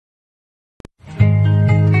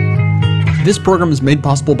This program is made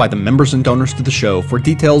possible by the members and donors to the show. For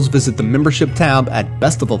details, visit the membership tab at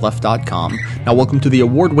bestoftheleft.com. Now welcome to the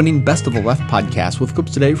award-winning Best of the Left podcast with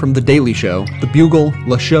clips today from The Daily Show, The Bugle,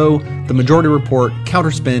 Le Show, The Majority Report,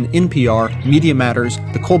 Counterspin, NPR, Media Matters,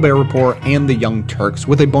 The Colbert Report, and The Young Turks,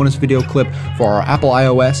 with a bonus video clip for our Apple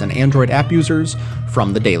iOS and Android app users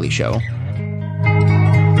from The Daily Show.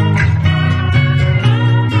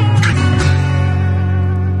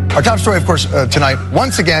 Our top story, of course, tonight,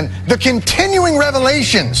 once again, the continuing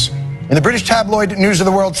revelations in the British tabloid News of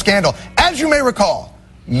the World scandal. As you may recall,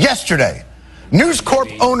 yesterday,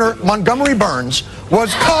 Newscorp owner Montgomery Burns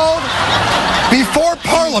was called before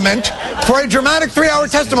Parliament for a dramatic 3-hour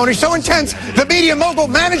testimony so intense the media mogul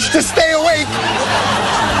managed to stay awake.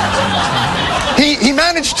 He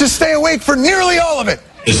managed to stay awake for nearly all of it.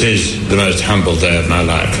 This is the most humble day of my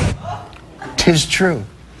life. 'Tis true.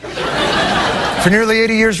 For nearly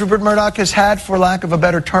 80 years, Rupert Murdoch has had, for lack of a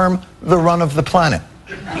better term, the run of the planet.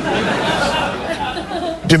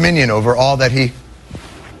 Dominion over all that he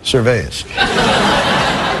surveys.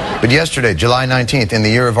 But yesterday, July 19th, in the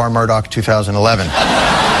year of our Murdoch 2011,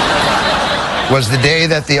 was the day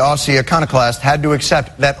that the Aussie iconoclast had to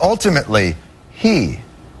accept that ultimately he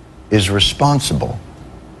is responsible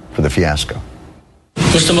for the fiasco.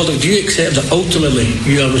 Mr. Murdoch, do you accept that ultimately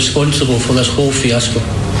you are responsible for this whole fiasco?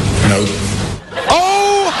 No.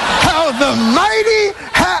 Oh, how the mighty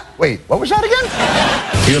Wait, what was that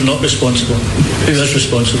again? You're not responsible. Who is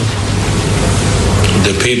responsible?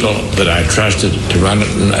 The people that I trusted to run it,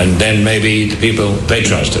 and then maybe the people they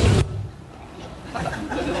trusted.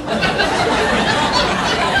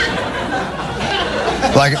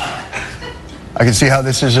 Like, I can see how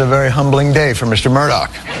this is a very humbling day for Mr.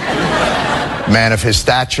 Murdoch. Man of his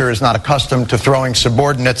stature is not accustomed to throwing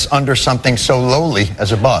subordinates under something so lowly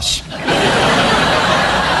as a bus.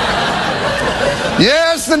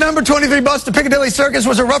 Yes, the number 23 bus to Piccadilly Circus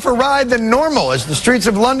was a rougher ride than normal, as the streets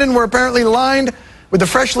of London were apparently lined with the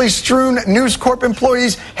freshly strewn Newscorp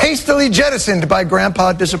employees hastily jettisoned by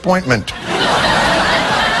Grandpa Disappointment.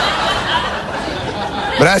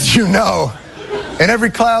 But as you know, in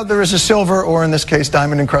every cloud there is a silver, or in this case,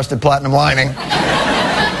 diamond-encrusted platinum lining.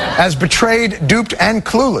 As betrayed, duped, and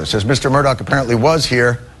clueless as Mr. Murdoch apparently was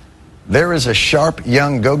here, there is a sharp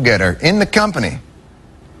young go-getter in the company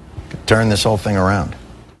to turn this whole thing around.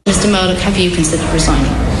 Mr. Murdoch, have you considered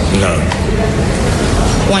resigning? No.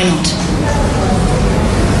 Why not?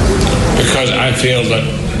 Because I feel that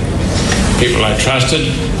people I trusted,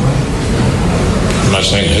 I'm not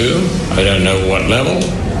saying who, I don't know what level,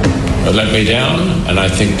 but let me down, and I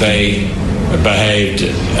think they behaved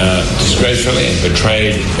disgracefully and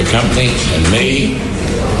betrayed the company and me,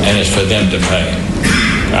 and it's for them to pay.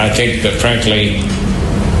 I think that, frankly,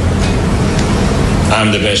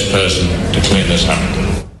 I'm the best person to clean this up.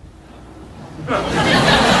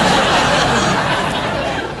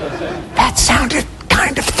 That sounded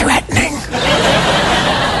kind of threatening.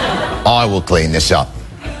 I will clean this up.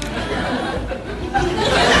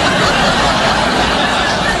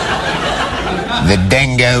 The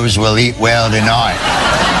dingoes will eat well tonight.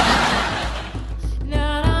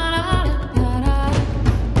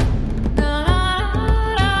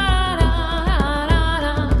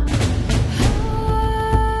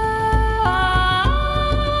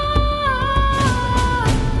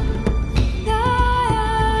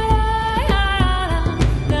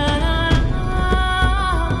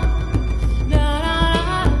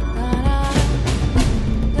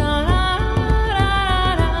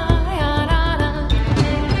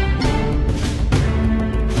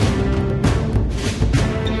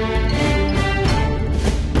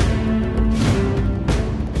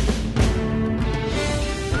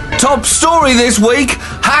 Top story this week,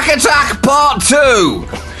 Hack Attack Part 2.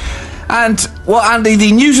 And, well, Andy,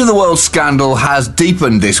 the News of the World scandal has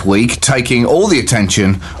deepened this week, taking all the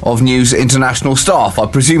attention of News International staff. I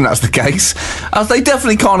presume that's the case, as they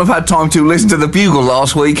definitely can't have had time to listen to the Bugle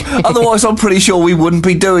last week, otherwise I'm pretty sure we wouldn't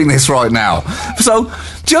be doing this right now. So,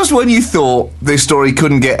 just when you thought this story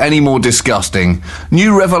couldn't get any more disgusting,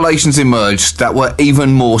 new revelations emerged that were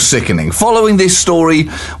even more sickening. Following this story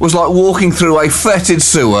was like walking through a fetid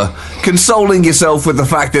sewer, consoling yourself with the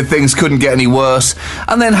fact that things couldn't get any worse,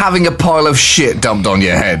 and then having a pile of shit dumped on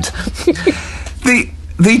your head.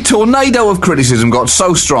 The tornado of criticism got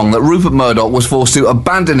so strong that Rupert Murdoch was forced to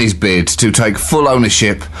abandon his bid to take full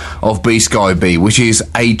ownership of B-Sky B, which is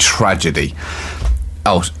a tragedy.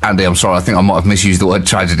 Oh, Andy, I'm sorry, I think I might have misused the word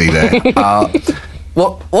tragedy there.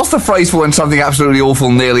 What's the phrase for when something absolutely awful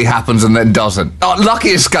nearly happens and then doesn't? Oh, lucky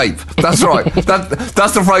escape. That's right.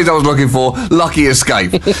 That's the phrase I was looking for. Lucky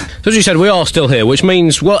escape. So as you said, we are still here, which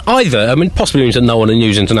means, well, possibly means that no one in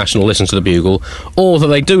News International listens to the Bugle, or that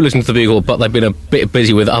they do listen to the Bugle, but they've been a bit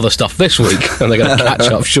busy with other stuff this week, and they're going to catch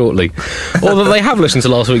up shortly. Or that they have listened to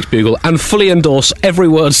last week's Bugle and fully endorse every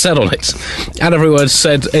word said on it, and every word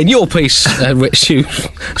said in your piece, which you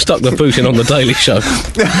stuck the boot in on the Daily Show.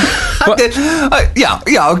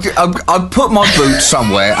 I put my boot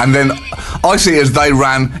somewhere, and then I see as they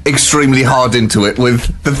ran extremely hard into it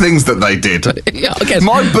with the things that they did. Yeah, I guess.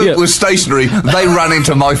 My boot was stationary, they ran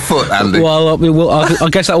into my foot, Andy. Well, I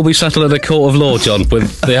guess that will be settled in a court of law, John,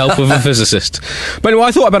 with the help of a physicist. But anyway,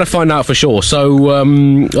 I thought I'd better find out for sure, so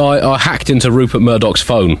I hacked into Rupert Murdoch's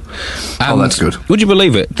phone. Oh, that's good. Would you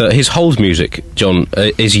believe it, that his hold music, John,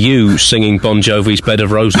 is you singing Bon Jovi's Bed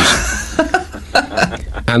of Roses?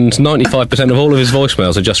 And 95% of all of his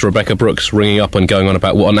voicemails are just Rebecca Brooks ringing up and going on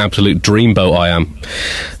about what an absolute dreamboat I am,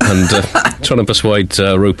 and trying to persuade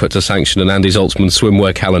Rupert to sanction an Andy Zaltzman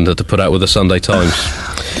swimwear calendar to put out with the Sunday Times.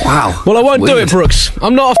 Wow. Well, I won't Weird. do it, Brooks.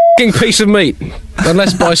 I'm not a f***ing piece of meat.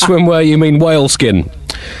 Unless by swimwear you mean whale skin.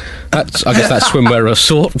 I guess that's swimwear of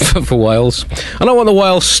sort for whales. And I want the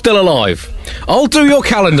whale still alive. I'll do your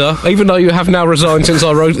calendar, even though you have now resigned since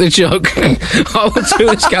I wrote the joke. I will do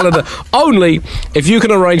this calendar only if you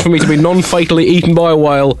can arrange for me to be non-fatally eaten by a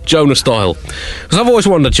whale, Jonah style. Because I've always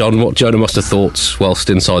wondered, John, what Jonah must have thought whilst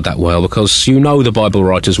inside that whale, because you know the Bible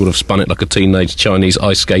writers would have spun it like a teenage Chinese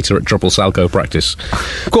ice skater at triple salco practice.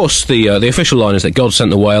 Of course, the official line is that God sent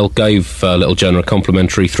the whale, gave little Jonah a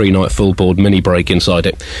complimentary 3-night full board mini break inside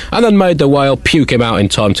it, and then made the whale puke him out in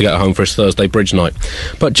time to get home for his Thursday bridge night.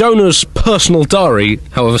 But Jonah's personal diary,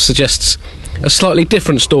 however, suggests a slightly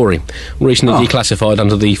different story, recently declassified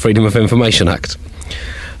under the Freedom of Information Act.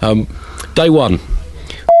 Day 1. F***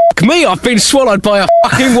 me, I've been swallowed by a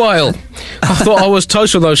fucking whale. I thought I was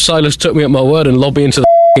toast when those sailors took me at my word and lobbed me into the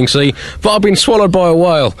fucking sea, but I've been swallowed by a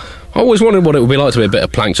whale. I always wondered what it would be like to be a bit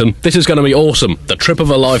of plankton. This is going to be awesome. The trip of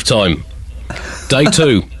a lifetime. Day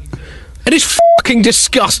 2. It is fucking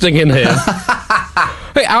disgusting in here.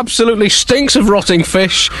 It absolutely stinks of rotting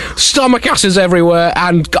fish, stomach acids everywhere,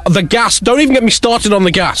 and the gas. Don't even get me started on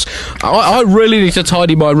the gas. I really need to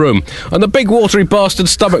tidy my room. And the big watery bastard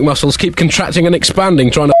stomach muscles keep contracting and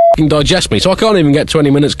expanding, trying to fucking digest me, so I can't even get 20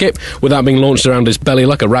 minutes skip without being launched around his belly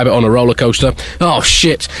like a rabbit on a roller coaster. Oh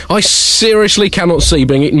shit, I seriously cannot see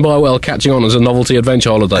being eaten by a whale catching on as a novelty adventure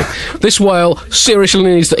holiday. This whale seriously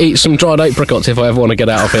needs to eat some dried apricots if I ever want to get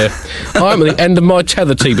out of here. I'm at the end of my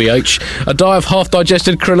tether, TBH. A diet of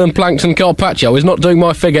half-digested krill and plankton carpaccio is not doing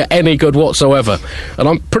my figure any good whatsoever. And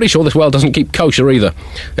I'm pretty sure this whale doesn't keep kosher either.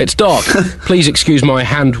 It's dark. Please excuse my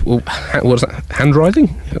what is that?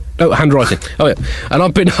 Handwriting? No, handwriting. Oh yeah. And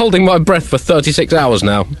I've been holding my breath for 36 hours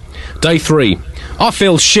now. Day 3. I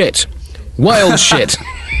feel shit. Whale shit.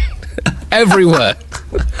 Everywhere.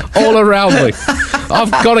 All around me.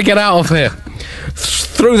 I've got to get out of here.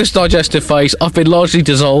 Through this digestive phase, I've been largely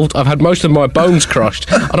dissolved, I've had most of my bones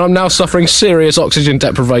crushed, and I'm now suffering serious oxygen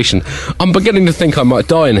deprivation. I'm beginning to think I might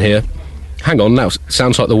die in here. Hang on, now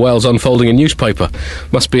sounds like the whale's unfolding a newspaper.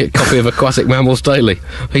 Must be a copy of Aquatic Mammals Daily.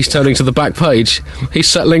 He's turning to the back page. He's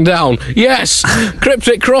settling down. Yes!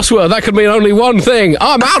 Cryptic crossword, that could mean only one thing.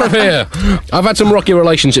 I'm out of here! I've had some rocky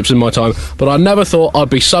relationships in my time, but I never thought I'd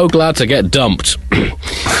be so glad to get dumped.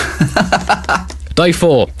 Day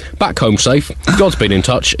 4. Back home safe. God's been in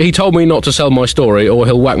touch. He told me not to sell my story or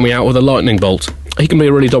he'll whack me out with a lightning bolt. He can be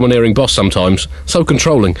a really domineering boss sometimes. So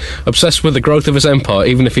controlling. Obsessed with the growth of his empire,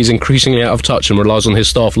 even if he's increasingly out of touch and relies on his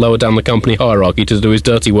staff lower down the company hierarchy to do his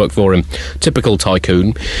dirty work for him. Typical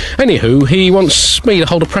tycoon. Anywho, he wants me to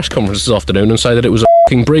hold a press conference this afternoon and say that it was a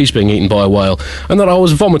f***ing breeze being eaten by a whale, and that I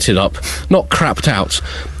was vomited up, not crapped out.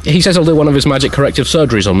 He says he'll do one of his magic corrective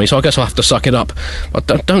surgeries on me, so I guess I'll have to suck it up. I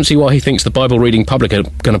don't see why he thinks the Bible-reading public are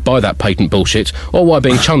going to buy that patent bullshit, or why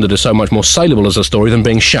being chundered is so much more saleable as a story than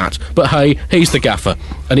being shat. But hey, he's the gaffer,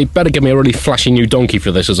 and he'd better give me a really flashy new donkey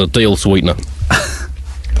for this as a deal sweetener.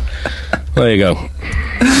 There you go.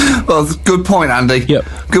 Well, good point, Andy. Yep.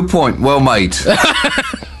 Good point. Well made.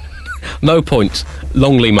 No point.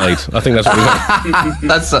 Longly made. I think that's what we meant.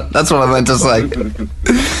 That's what I meant to say.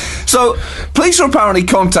 So, police are apparently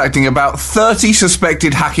contacting about 30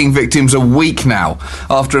 suspected hacking victims a week now,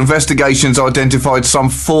 after investigations identified some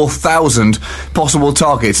 4,000 possible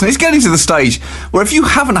targets. And it's getting to the stage where if you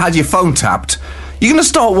haven't had your phone tapped, you're going to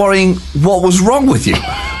start worrying what was wrong with you.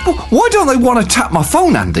 Why don't they want to tap my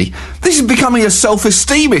phone, Andy? This is becoming a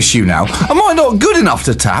self-esteem issue now. Am I not good enough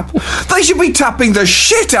to tap? They should be tapping the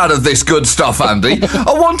shit out of this good stuff, Andy.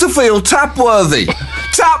 I want to feel tap-worthy.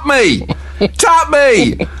 Tap me! Tap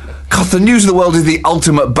me! God, the News of the World is the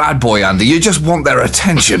ultimate bad boy, Andy. You just want their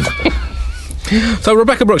attention. So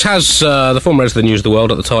Rebecca Brooks has, the former editor of the News of the World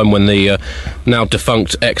at the time when the now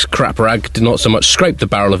defunct ex-crap rag did not so much scrape the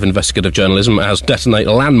barrel of investigative journalism as detonate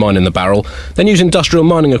a landmine in the barrel, then use industrial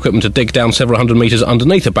mining equipment to dig down several hundred metres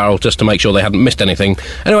underneath the barrel just to make sure they hadn't missed anything.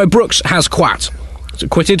 Anyway, Brooks has quat.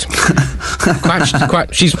 Quitted.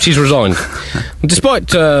 She's resigned. Despite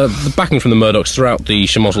the backing from the Murdochs throughout the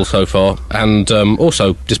schmozzle so far, and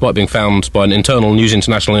also despite being found by an internal News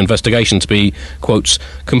International investigation to be, quotes,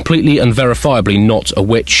 completely and verifiably not a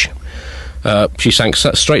witch, she sank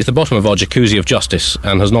straight to the bottom of our jacuzzi of justice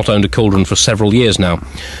and has not owned a cauldron for several years now.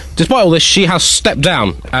 Despite all this, she has stepped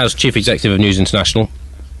down as Chief Executive of News International,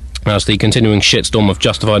 as the continuing shitstorm of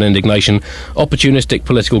justified indignation, opportunistic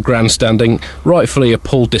political grandstanding, rightfully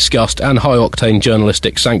appalled disgust and high-octane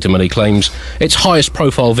journalistic sanctimony claims its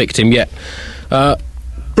highest-profile victim yet.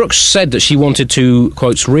 Brooks said that she wanted to,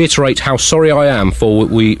 quotes, reiterate how sorry I am for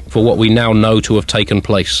what we now know to have taken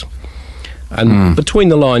place. And between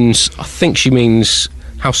the lines, I think she means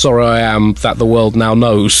how sorry I am that the world now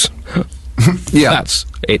knows. Yeah.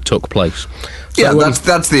 It took place. So, yeah,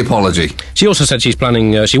 that's the apology. She also said she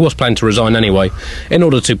was planning to resign anyway, in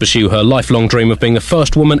order to pursue her lifelong dream of being the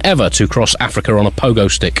first woman ever to cross Africa on a pogo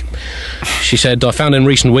stick. She said, I found in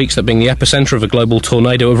recent weeks that being the epicentre of a global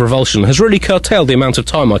tornado of revulsion has really curtailed the amount of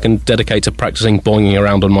time I can dedicate to practising boinging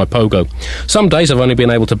around on my pogo. Some days I've only been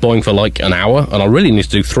able to boing for like an hour, and I really need to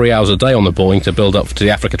do 3 hours a day on the boing to build up to the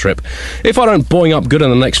Africa trip. If I don't boing up good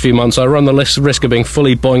in the next few months, I run the risk of being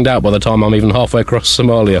fully boinged out by the time I'm even halfway across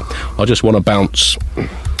Somalia. I just want to bounce.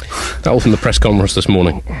 That all from the press conference this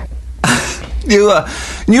morning.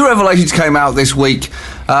 New revelations came out this week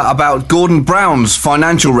about Gordon Brown's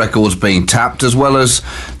financial records being tapped, as well as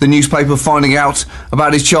the newspaper finding out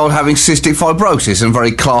about his child having cystic fibrosis and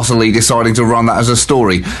very classily deciding to run that as a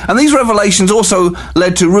story. And these revelations also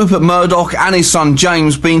led to Rupert Murdoch and his son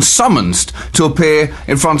James being summoned to appear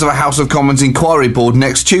in front of a House of Commons inquiry board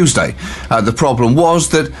next Tuesday. The problem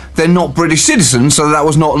was that they're not British citizens, so that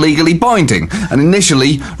was not legally binding. And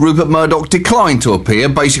initially, Rupert Murdoch declined to appear,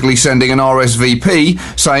 basically sending an RSVP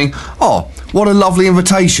saying, "Oh, what a lovely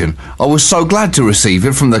invitation. I was so glad to receive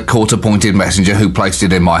it from the court-appointed messenger who placed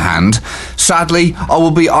it in my hand. Sadly, I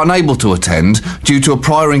will be unable to attend due to a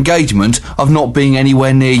prior engagement of not being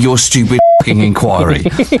anywhere near your stupid f***ing inquiry.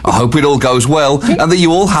 I hope it all goes well and that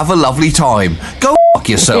you all have a lovely time. Go f***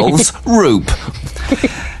 yourselves, Roop."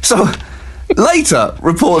 So, later,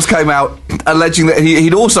 reports came out alleging that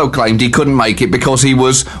he'd also claimed he couldn't make it because he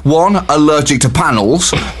was, 1, allergic to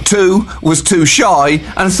panels, 2, was too shy,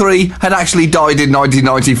 and 3, had actually died in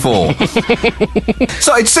 1994.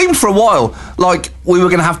 So it seemed for a while like we were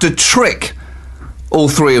going to have to trick all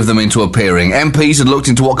three of them into appearing. MPs had looked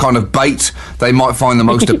into what kind of bait they might find the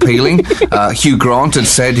most appealing. Hugh Grant had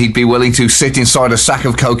said he'd be willing to sit inside a sack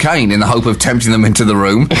of cocaine in the hope of tempting them into the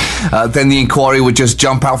room. Then the inquiry would just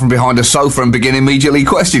jump out from behind a sofa and begin immediately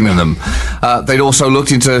questioning them. They'd also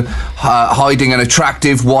looked into hiding an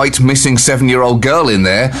attractive, white, missing 7-year-old girl in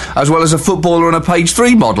there, as well as a footballer and a page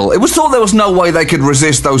 3 model. It was thought there was no way they could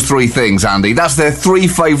resist those three things, Andy. That's their 3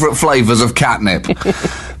 favourite flavours of catnip.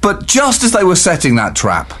 But just as they were setting that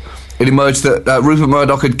trap, it emerged that Rupert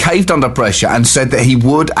Murdoch had caved under pressure and said that he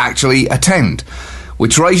would actually attend,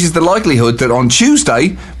 which raises the likelihood that on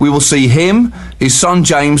Tuesday we will see him, his son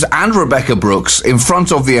James and Rebecca Brooks in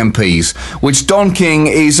front of the MPs, which Don King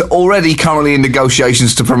is already currently in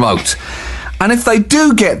negotiations to promote. And if they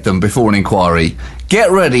do get them before an inquiry, get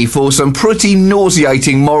ready for some pretty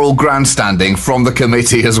nauseating moral grandstanding from the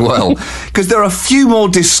committee as well. Because there are few more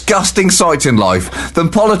disgusting sights in life than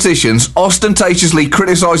politicians ostentatiously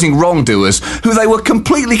criticising wrongdoers who they were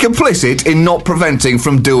completely complicit in not preventing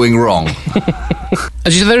from doing wrong.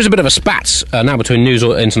 As you said, there is a bit of a spat now between News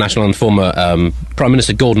International and former Prime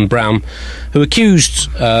Minister Gordon Brown, who accused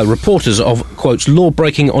reporters of, quotes,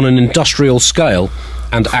 law-breaking on an industrial scale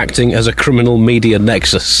and acting as a criminal media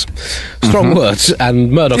nexus. Strong words,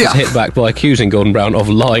 and Murdoch is hit back by accusing Gordon Brown of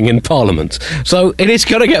lying in Parliament. So it is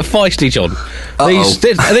going to get feisty, John.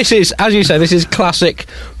 This is, as you say, this is classic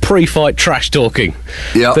pre-fight trash talking.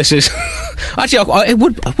 Yeah. This is actually it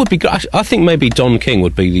would be good. I think maybe Don King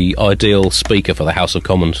would be the ideal speaker for the House of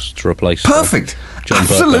Commons to replace. Perfect. John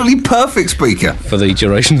Absolutely Burke perfect speaker for the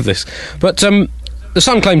duration of this. But the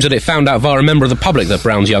Sun claims that it found out via a member of the public that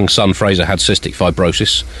Brown's young son, Fraser, had cystic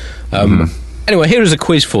fibrosis. Anyway, here is a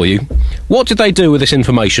quiz for you. What did they do with this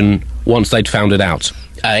information once they'd found it out?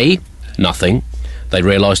 A. Nothing. They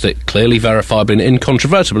realised it clearly, verifiably and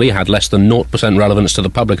incontrovertibly had less than 0% relevance to the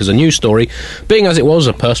public as a news story, being as it was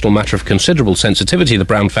a personal matter of considerable sensitivity to the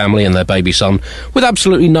Brown family and their baby son, with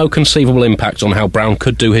absolutely no conceivable impact on how Brown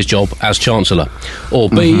could do his job as Chancellor. Or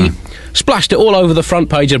B, splashed it all over the front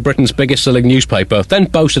page of Britain's biggest selling newspaper, then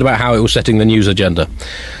boasted about how it was setting the news agenda.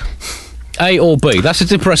 A or B? That's a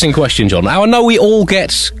depressing question, John. Now, I know we all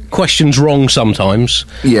get questions wrong sometimes.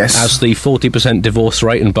 Yes. As the 40% divorce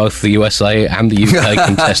rate in both the USA and the UK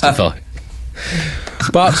can testify.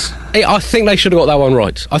 But I think they should have got that one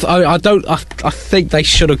right. I think they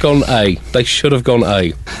should have gone A. They should have gone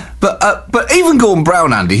A. But even Gordon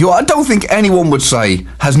Brown, Andy, who I don't think anyone would say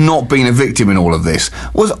has not been a victim in all of this,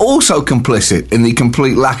 was also complicit in the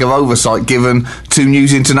complete lack of oversight given to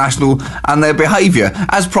News International and their behaviour.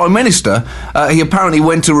 As Prime Minister, he apparently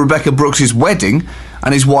went to Rebecca Brooks's wedding,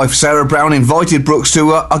 and his wife Sarah Brown invited Brooks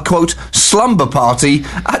to a quote, slumber party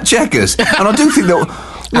at Chequers. And I do think that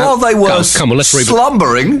while they were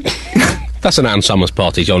slumbering... That's an Ann Summers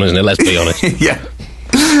party, John, isn't it? Let's be honest. Yeah.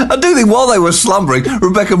 I do think while they were slumbering,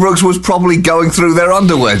 Rebecca Brooks was probably going through their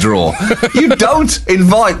underwear drawer. You don't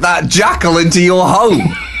invite that jackal into your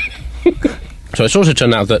home. So it's also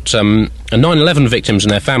turned out that 9/11 victims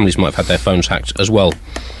and their families might have had their phones hacked as well.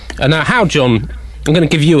 And now, how, John, I'm going to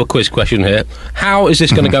give you a quiz question here. How is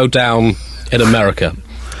this going to go down in America?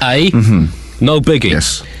 A, no biggie.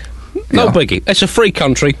 Yes. No biggie. It's a free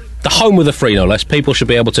country. The home of the free, no less. People should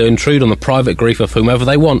be able to intrude on the private grief of whomever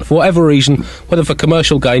they want, for whatever reason, whether for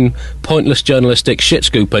commercial gain, pointless journalistic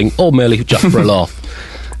shit-scooping, or merely just for a laugh.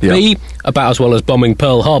 Yeah. B, about as well as bombing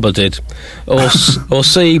Pearl Harbor did. Or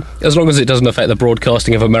C, as long as it doesn't affect the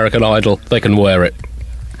broadcasting of American Idol, they can wear it.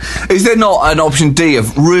 Is there not an option D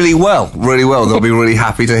of really well? They'll be really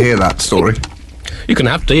happy to hear that story. You can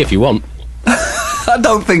have D if you want. I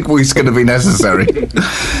don't think it's going to be necessary.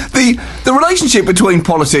 The relationship between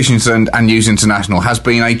politicians and News International has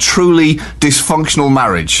been a truly dysfunctional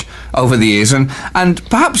marriage over the years, and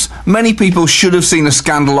perhaps many people should have seen a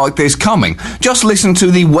scandal like this coming. Just listen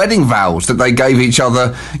to the wedding vows that they gave each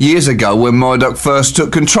other years ago when Murdoch first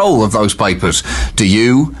took control of those papers. Do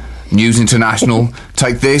you, News International,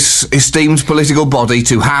 take this esteemed political body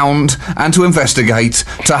to hound and to investigate,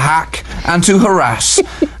 to hack and to harass,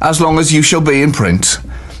 as long as you shall be in print?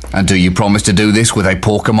 And do you promise to do this with a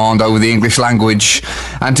poor command over the English language,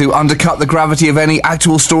 and to undercut the gravity of any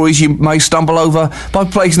actual stories you may stumble over by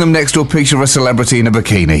placing them next to a picture of a celebrity in a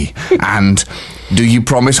bikini? And do you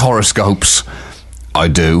promise horoscopes? I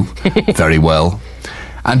do. Very well.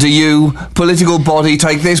 And do you, political body,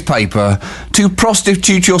 take this paper to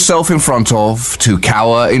prostitute yourself in front of, to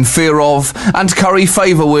cower in fear of, and curry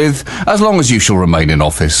favour with, as long as you shall remain in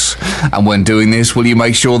office? And when doing this, will you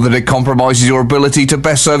make sure that it compromises your ability to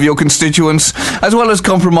best serve your constituents, as well as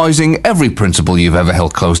compromising every principle you've ever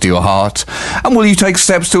held close to your heart? And will you take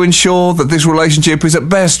steps to ensure that this relationship is at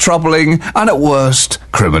best troubling and at worst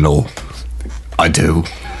criminal? I do.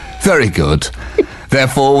 Very good.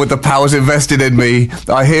 Therefore, with the powers invested in me,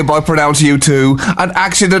 I hereby pronounce you two an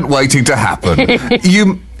accident waiting to happen.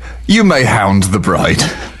 You may hound the bride.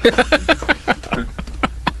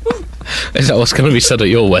 Is that what's going to be said at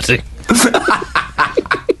your wedding?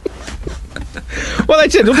 Well, they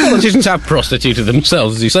did. The politicians have prostituted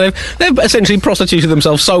themselves, as you say. They've essentially prostituted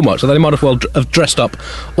themselves so much that they might as well have dressed up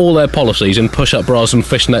all their policies in push-up bras and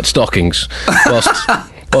fishnet stockings,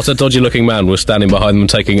 whilst a dodgy-looking man was standing behind them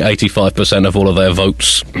taking 85% of all of their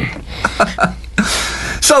votes.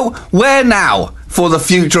 So, where now for the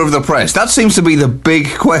future of the press? That seems to be the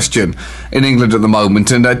big question in England at the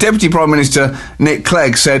moment. And Deputy Prime Minister Nick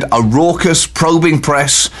Clegg said a raucous, probing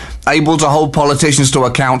press able to hold politicians to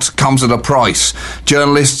account comes at a price.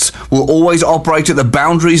 Journalists will always operate at the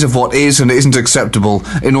boundaries of what is and isn't acceptable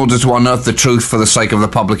in order to unearth the truth for the sake of the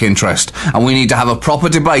public interest. And we need to have a proper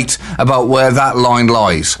debate about where that line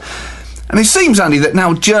lies. And it seems, Andy, that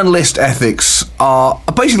now journalist ethics are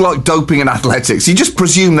basically like doping in athletics. You just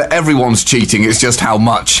presume that everyone's cheating, it's just how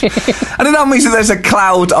much. And it now means that there's a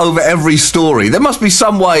cloud over every story. There must be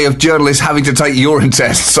some way of journalists having to take urine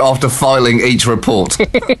tests after filing each report.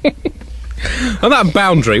 And that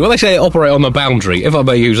boundary, well, they say operate on the boundary, if I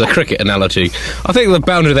may use a cricket analogy. I think the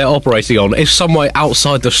boundary they're operating on is somewhere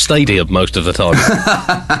outside the stadium most of the time.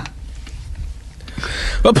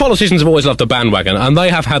 But politicians have always loved a bandwagon, and they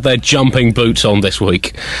have had their jumping boots on this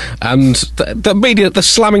week. And the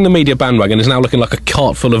slamming the media bandwagon is now looking like a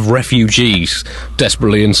cart full of refugees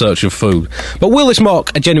desperately in search of food. But will this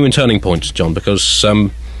mark a genuine turning point, John? Because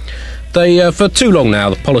They, for too long now,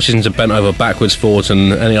 the politicians have bent over backwards, forwards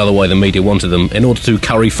and any other way the media wanted them in order to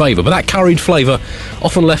curry favour. But that curried flavour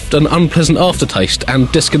often left an unpleasant aftertaste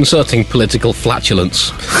and disconcerting political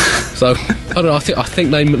flatulence. So, I don't know, I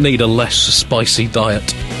think they need a less spicy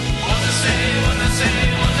diet.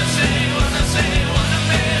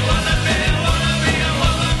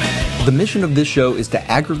 The mission of this show is to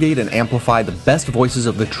aggregate and amplify the best voices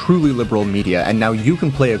of the truly liberal media, and now you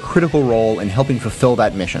can play a critical role in helping fulfill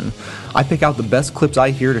that mission. I pick out the best clips I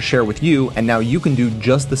hear to share with you, and now you can do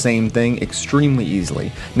just the same thing extremely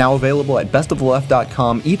easily. Now available at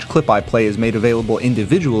bestoftheleft.com, each clip I play is made available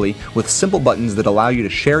individually with simple buttons that allow you to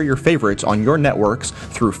share your favorites on your networks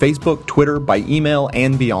through Facebook, Twitter, by email,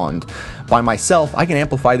 and beyond. By myself, I can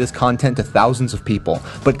amplify this content to thousands of people,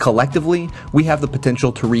 but collectively, we have the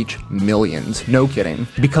potential to reach millions. No kidding.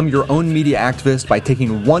 Become your own media activist by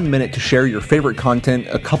taking 1 minute to share your favorite content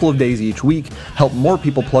a couple of days each week, help more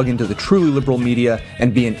people plug into the truly liberal media,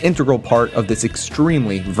 and be an integral part of this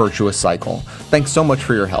extremely virtuous cycle. Thanks so much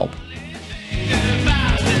for your help.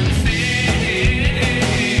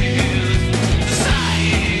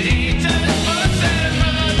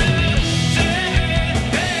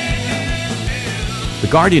 The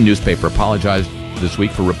Guardian newspaper apologized this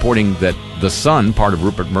week for reporting that The Sun, part of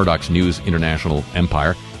Rupert Murdoch's News International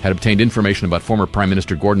empire, had obtained information about former Prime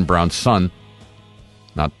Minister Gordon Brown's son,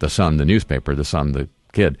 not the Sun, the newspaper, the son, the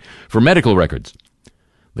kid, for medical records.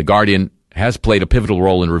 The Guardian has played a pivotal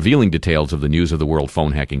role in revealing details of the News of the World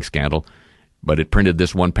phone hacking scandal, but it printed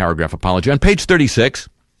this one-paragraph apology. On page 36,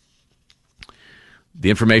 the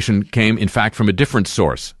information came, in fact, from a different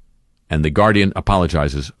source, and the Guardian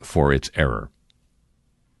apologizes for its error.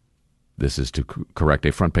 This is to correct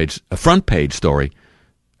a front page story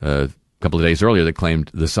a couple of days earlier that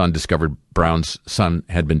claimed the Sun discovered Brown's son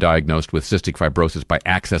had been diagnosed with cystic fibrosis by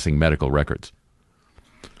accessing medical records.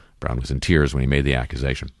 Brown was in tears when he made the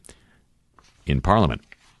accusation. In Parliament,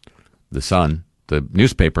 the Sun, the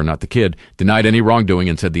newspaper, not the kid, denied any wrongdoing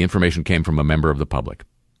and said the information came from a member of the public.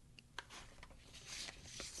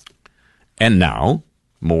 And now,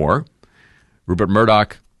 more, Rupert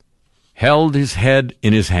Murdoch held his head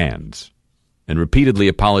in his hands and repeatedly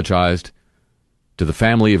apologized to the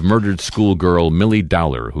family of murdered schoolgirl Millie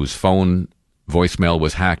Dowler, whose phone voicemail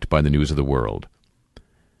was hacked by the News of the World.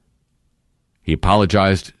 He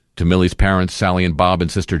apologized to Millie's parents, Sally and Bob,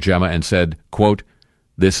 and sister Gemma, and said, quote,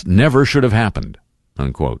 "This never should have happened,"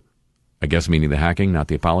 unquote. I guess meaning the hacking, not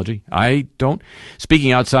the apology. I don't.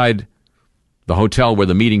 Speaking outside the hotel where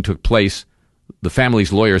the meeting took place, the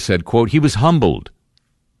family's lawyer said, quote, "He was humbled,"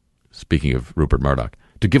 speaking of Rupert Murdoch,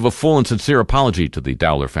 "to give a full and sincere apology to the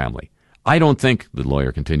Dowler family. I don't think," the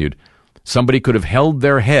lawyer continued, "somebody could have held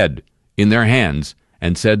their head in their hands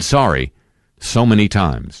and said sorry so many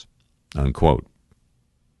times," unquote.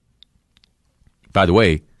 By the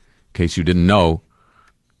way, in case you didn't know,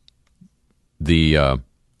 the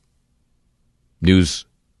News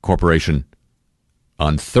Corporation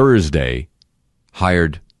on Thursday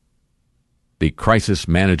hired the crisis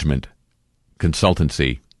management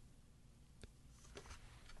consultancy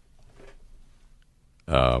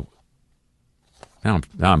now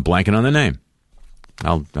I'm blanking on the name.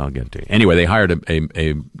 I'll get it to you. Anyway, they hired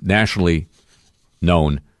a nationally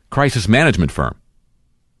known crisis management firm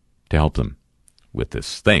to help them with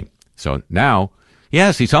this thing. So now,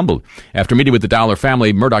 yes, he's humbled. After meeting with the Dowler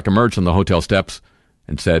family, Murdoch emerged on the hotel steps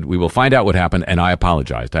and said, "We will find out what happened, and I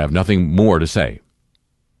apologized. I have nothing more to say."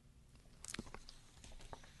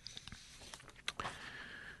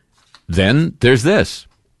 Then there's this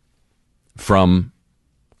from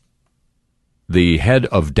the head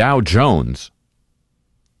of Dow Jones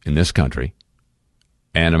in this country,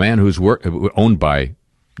 and a man who's owned by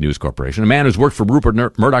News Corporation, a man who's worked for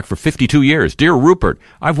Rupert Murdoch for 52 years. "Dear Rupert,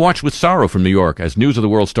 I've watched with sorrow from New York as News of the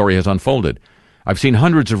World story has unfolded. I've seen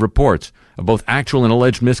hundreds of reports of both actual and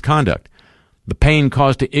alleged misconduct. The pain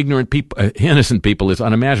caused to innocent people is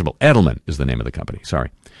unimaginable." Edelman is the name of the company, sorry.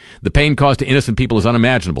 "The pain caused to innocent people is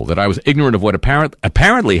unimaginable. That I was ignorant of what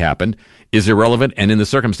apparently happened is irrelevant, and in the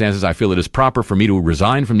circumstances I feel it is proper for me to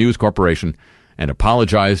resign from News Corporation and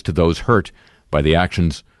apologize to those hurt by the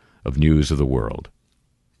actions of News of the World.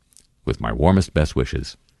 With my warmest best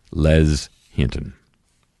wishes, Les Hinton."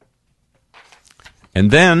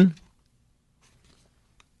 And then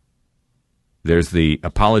there's the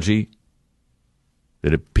apology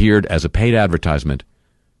that appeared as a paid advertisement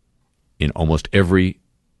in almost every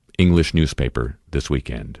English newspaper this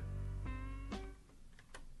weekend.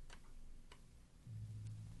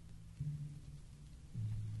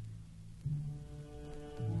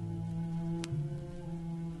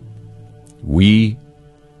 "We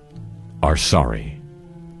are sorry.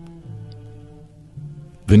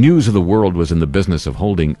 The news of the world was in the business of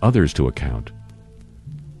holding others to account.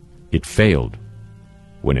 It failed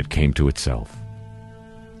when it came to itself.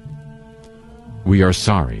 We are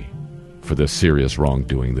sorry for the serious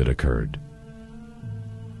wrongdoing that occurred.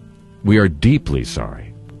 We are deeply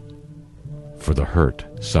sorry for the hurt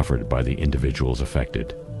suffered by the individuals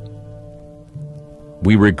affected.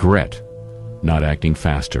 We regret not acting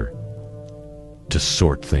faster to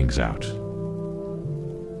sort things out.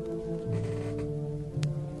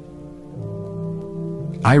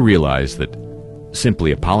 I realize that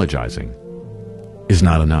simply apologizing is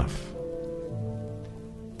not enough.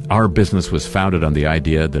 Our business was founded on the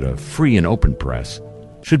idea that a free and open press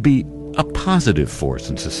should be a positive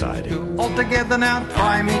force in society. All together now,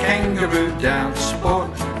 tie me kangaroo down,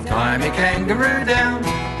 sport. Tie me kangaroo down.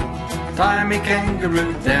 Tie me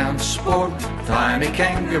kangaroo down, sport. Tie me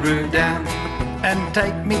kangaroo down. And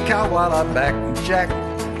take me koala back, Jack.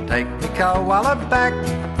 Take me koala back.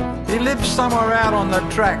 He lives somewhere out on the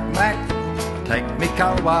track, Mac. Take me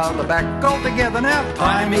koala back. All together now,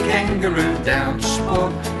 tie me kangaroo down,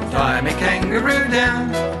 sport. Tie me kangaroo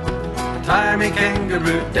down. Tie me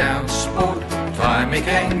kangaroo down, sport. Tie me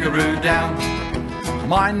kangaroo down.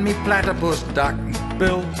 Mind me platypus duck,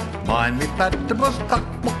 Bill. Mind me platypus duck.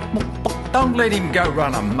 Don't let him go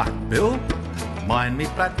run amok, Bill. Mind me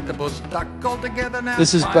platypus duck. All together now.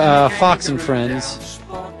 This is Fox and Friends,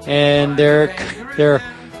 and they're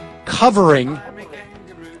covering.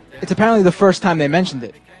 It's apparently the first time they mentioned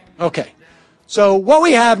it. Okay. So what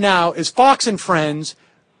we have now is Fox and Friends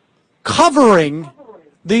covering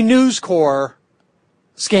the Newscorp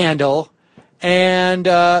scandal, and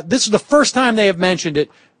this is the first time they have mentioned it.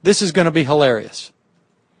 This is going to be hilarious.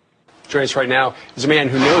 Joining us right now is a man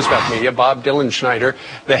who knows about media, Bob Dylan Schneider,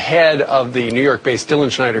 the head of the New York-based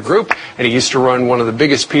Dylan Schneider Group, and he used to run one of the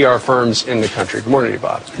biggest PR firms in the country. Good morning to you,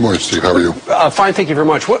 Bob. Good morning, Steve. How are you? Fine, thank you very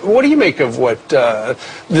much. What do you make of what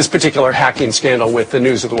this particular hacking scandal with the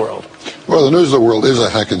News of the World? Well, the News of the World is a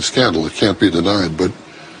hacking scandal. It can't be denied. But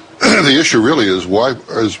the issue really is why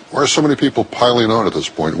are so many people piling on at this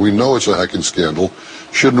point? We know it's a hacking scandal.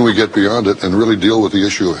 Shouldn't we get beyond it and really deal with the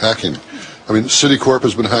issue of hacking? I mean, Citicorp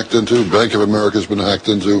has been hacked into, Bank of America has been hacked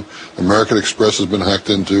into, American Express has been hacked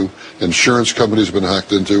into, insurance companies have been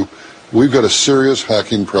hacked into. We've got a serious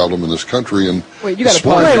hacking problem in this country, and wait, you got to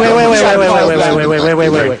wait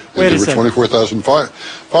a second. 24,000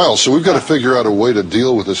 files. So we've got to figure out a way to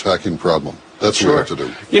deal with this hacking problem. That's what we have to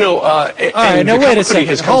do. You know, all right, now wait a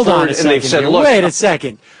second. Hold on a second. Said, look, wait a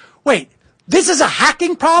second. Wait. This is a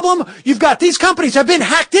hacking problem? You've got these companies have been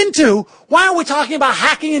hacked into. Why are we talking about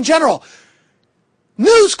hacking in general?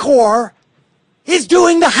 Newscorp is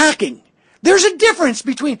doing the hacking. There's a difference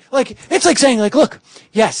between, it's like saying, look,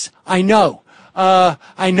 yes, I know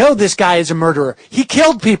this guy is a murderer. He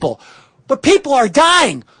killed people, but people are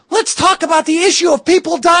dying. Let's talk about the issue of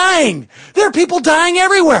people dying. There are people dying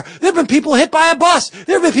everywhere. There have been people hit by a bus.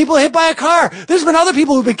 There have been people hit by a car. There's been other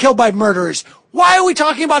people who've been killed by murderers. Why are we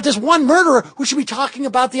talking about this one murderer? We should be talking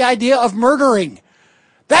about the idea of murdering.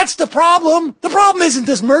 That's the problem. The problem isn't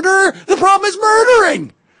this murderer. The problem is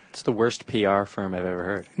murdering. It's the worst PR firm I've ever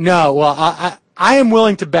heard. No, well, I am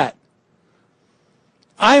willing to bet.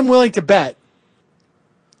 I am willing to bet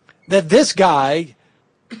that this guy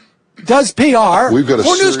does PR. We've got a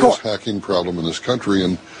for serious Newscorp. hacking problem in this country,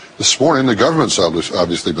 and this morning the government's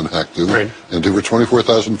obviously been hacked into over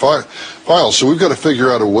 24,000 files. So we've got to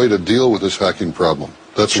figure out a way to deal with this hacking problem.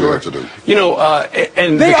 That's what we have to do. You know,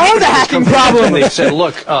 and they are the hacking problem. And they said,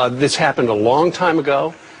 look, this happened a long time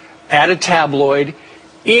ago at a tabloid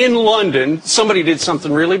in London. Somebody did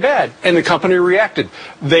something really bad, and the company reacted.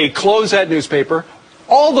 They closed that newspaper.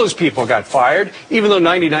 All those people got fired, even though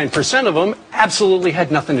 99% of them absolutely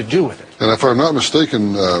had nothing to do with it. And if I'm not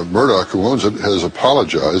mistaken, Murdoch, who owns it, has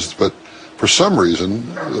apologized, but for some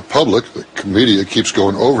reason, the public, the media, keeps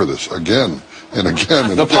going over this again and again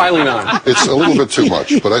and the again. piling on. It's a little bit too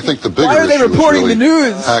much, but I think the bigger Why are they issue reporting is really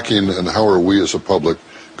the news? hacking, and how are we as a public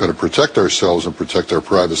going to protect ourselves and protect our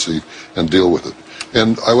privacy and deal with it.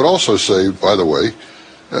 And I would also say, by the way,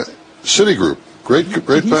 Citigroup, great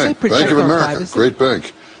bank, Bank of America, great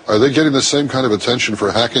bank. Are they getting the same kind of attention for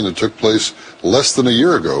hacking that took place less than a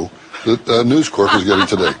year ago that News Corp is getting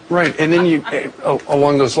today? Right, and then you,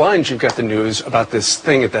 along those lines, you've got the news about this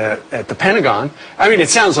thing at the Pentagon. I mean, it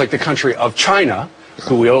sounds like the country of China,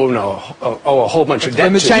 who we owe a whole bunch of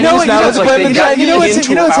debt to. You know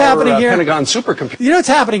what's happening here? Pentagon supercomputer. You know what's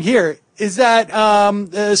happening here is that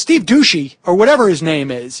Steve Douchey, or whatever his name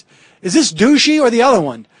is this Douchey or the other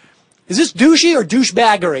one? Is this douchey or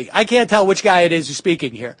douchebaggery? I can't tell which guy it is who's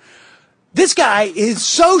speaking here. This guy is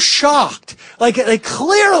so shocked. Like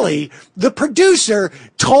clearly the producer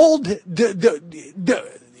told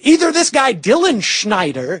either this guy, Dylan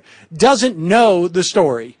Schneider, doesn't know the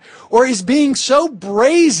story, or is being so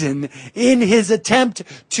brazen in his attempt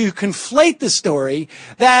to conflate the story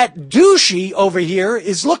that douchey over here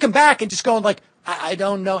is looking back and just going like, I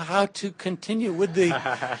don't know how to continue with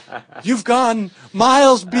you've gone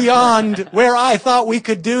miles beyond where I thought we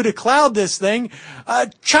could do to cloud this thing.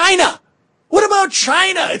 China. What about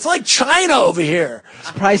China? It's like China over here.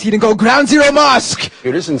 Surprised he didn't go ground zero Mosque.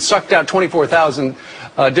 And sucked out 24,000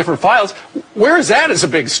 different files. Where is that as a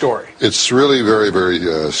big story? It's really very,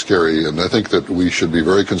 very scary, and I think that we should be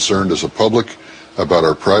very concerned as a public about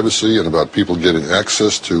our privacy and about people getting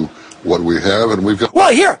access to what we have, and we've got...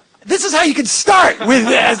 Well, here, this is how you can start with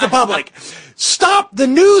as the public. Stop the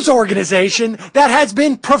news organization that has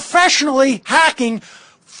been professionally hacking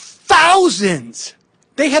thousands.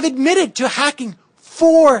 They have admitted to hacking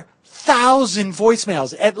 4,000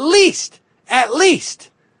 voicemails, at least.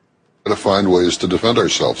 To find ways to defend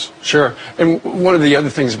ourselves. Sure. And one of the other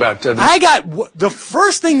things about... the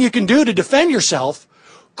first thing you can do to defend yourself,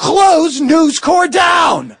 close Newscorp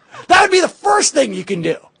down. That would be the first thing you can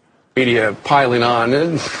do. Media piling on.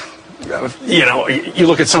 And, you know, you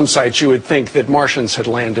look at some sites, you would think that Martians had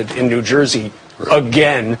landed in New Jersey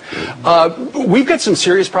again. We've got some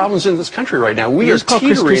serious problems in this country right now. We are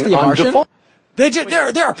teetering on default.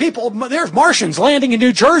 There are people, there's Martians landing in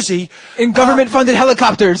New Jersey. In government-funded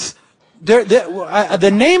helicopters.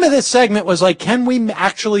 The name of this segment was like, can we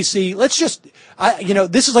actually see, let's just,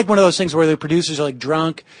 this is like one of those things where the producers are like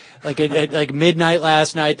drunk, like at like midnight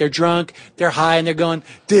last night, they're drunk, they're high, and they're going,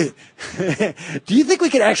 dude, do you think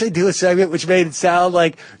we could actually do a segment which made it sound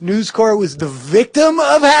like News Corp was the victim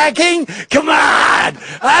of hacking? Come on!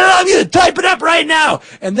 I don't know, I'm going to type it up right now!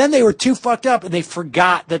 And then they were too fucked up, and they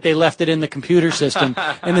forgot that they left it in the computer system,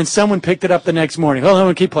 and then someone picked it up the next morning. Hold on, I'm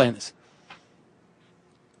going to keep playing this.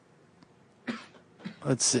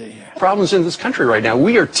 Let's see here. Problems in this country right now.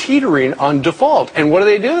 We are teetering on default. And what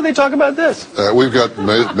do? They talk about this. We've got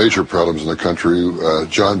major problems in the country.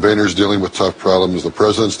 John Boehner's dealing with tough problems. The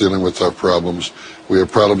president's dealing with tough problems. We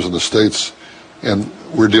have problems in the states. And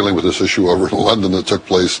we're dealing with this issue over in London that took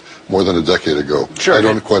place more than a decade ago. Sure. I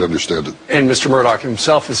don't quite understand it. And Mr. Murdoch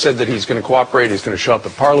himself has said that he's going to cooperate. He's going to show up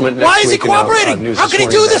at Parliament next week. Why is he cooperating? How can he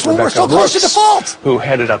do this when we're so close to default? Who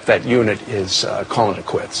headed up that unit is calling it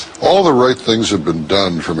quits. All the right things have been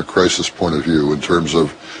done from a crisis point of view in terms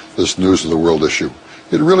of this news of the world issue.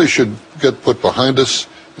 It really should get put behind us.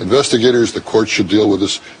 Investigators, the courts should deal with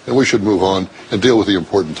this, and we should move on and deal with the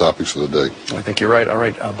important topics of the day. I think you're right. All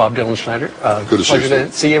right, Bob Dylan Schneider. Good to see you. Pleasure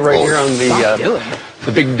to see you right here on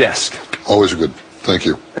the big desk. Always good. Thank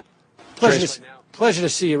you. Pleasure to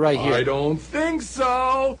see you right here. I don't think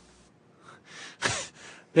so.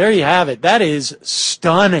 There you have it. That is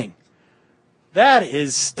stunning. That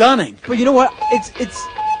is stunning. But you know what? It's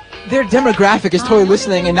their demographic is totally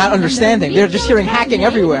listening and not understanding. They're just hearing hacking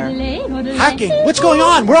everywhere. Hacking? What's going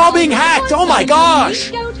on? We're all being hacked. Oh my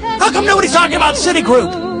gosh. How come nobody's talking about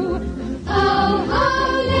Citigroup?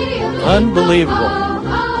 Unbelievable.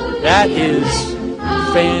 That is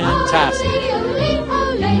fantastic.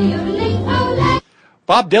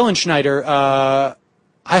 Bob Dylan Schneider,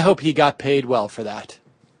 I hope he got paid well for that.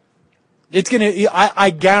 It's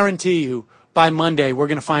I guarantee you, by Monday, we're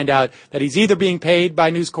going to find out that he's either being paid by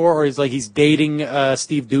News Corp or he's dating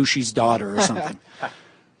Steve Ducey's daughter or something.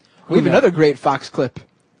 We have another great Fox clip.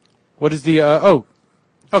 What is the,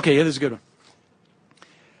 okay, yeah, this is a good one.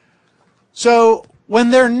 So,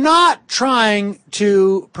 when they're not trying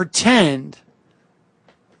to pretend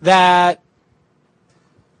that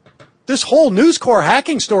this whole News Corp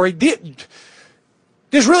hacking story,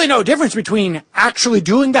 there's really no difference between actually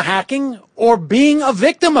doing the hacking or being a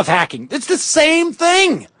victim of hacking. It's the same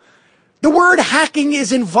thing. The word hacking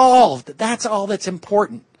is involved. That's all that's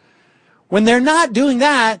important. When they're not doing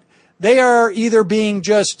that, they are either being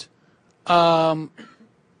just blatantly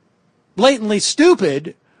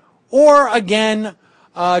stupid or, again,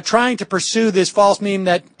 trying to pursue this false meme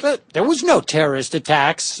that there was no terrorist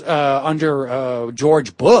attacks under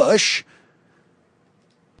George Bush.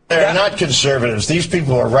 They're not conservatives. These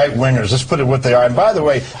people are right-wingers. Let's put it what they are. And by the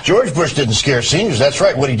way, George Bush didn't scare seniors. That's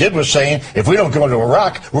right. What he did was saying, if we don't go into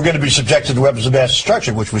Iraq, we're going to be subjected to weapons of mass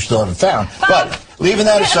destruction, which we still haven't found. But Leaving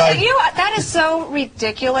that aside. That is so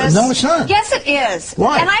ridiculous. No, it's not. Yes, it is.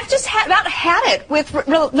 Why? And I've just about had it with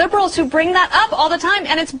liberals who bring that up all the time,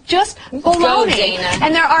 and it's just baloney.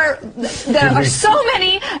 And there are so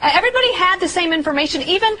many. Everybody had the same information.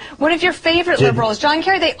 Even one of your favorite liberals, John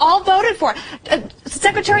Kerry, they all voted for it.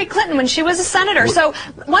 Secretary Clinton when she was a senator. So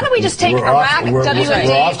why don't we just take Iraq,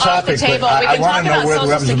 WMD off the table? We can talk about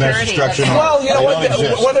Social Security. Well, you know what?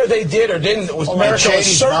 Whether they did or didn't, America was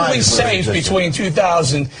certainly safe between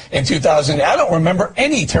 2000 and 2008. I don't remember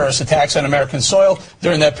any terrorist attacks on American soil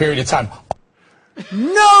during that period of time.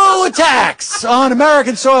 No attacks on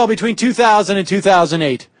American soil between 2000 and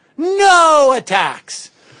 2008. No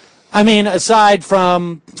attacks. I mean, aside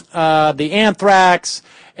from the anthrax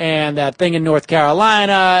and that thing in North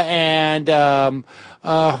Carolina and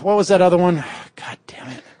what was that other one? God damn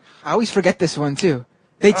it. I always forget this one, too.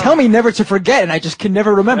 They tell me never to forget, and I just can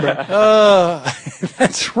never remember.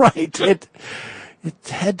 That's right. It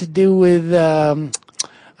had to do with, it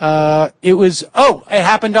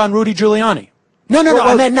happened on Rudy Giuliani. No,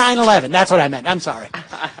 I meant 9/11. That's what I meant. I'm sorry.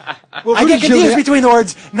 Well, I get confused between the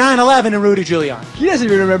words 9/11 and Rudy Giuliani. He doesn't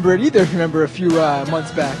even remember it either, if you remember a few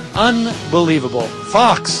months back. Unbelievable.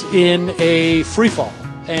 Fox in a free fall.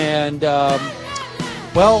 And, all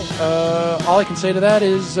I can say to that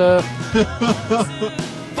is...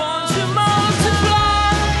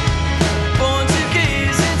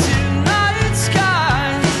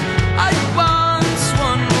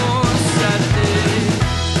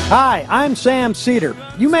 Hi, I'm Sam Cedar.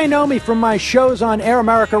 You may know me from my shows on Air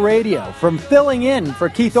America Radio, from filling in for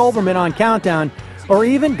Keith Olbermann on Countdown, or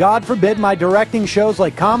even, God forbid, my directing shows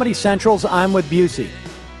like Comedy Central's I'm with Busey.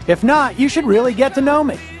 If not, you should really get to know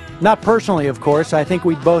me. Not personally, of course. I think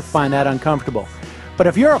we'd both find that uncomfortable. But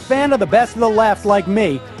if you're a fan of the best of the left like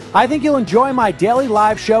me, I think you'll enjoy my daily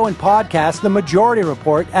live show and podcast, The Majority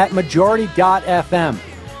Report, at majority.fm.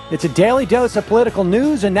 It's a daily dose of political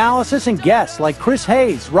news, analysis, and guests like Chris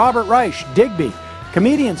Hayes, Robert Reich, Digby,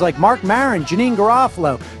 comedians like Mark Maron, Janine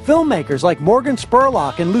Garofalo, filmmakers like Morgan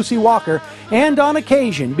Spurlock and Lucy Walker, and on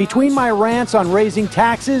occasion, between my rants on raising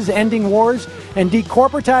taxes, ending wars, and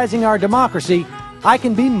decorporatizing our democracy, I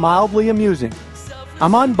can be mildly amusing.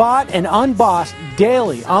 I'm unbought and unbossed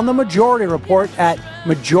daily on The Majority Report at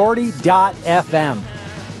majority.fm.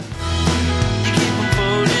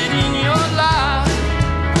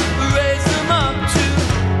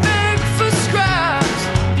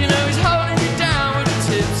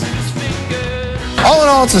 All in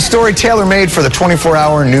all, it's a story tailor-made for the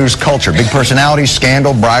 24-hour news culture. Big personalities,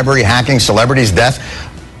 scandal, bribery, hacking, celebrities, death.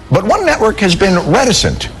 But one network has been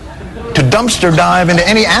reticent to dumpster dive into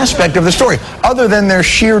any aspect of the story, other than their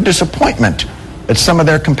sheer disappointment at some of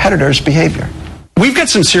their competitors' behavior. We've got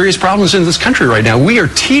some serious problems in this country right now. We are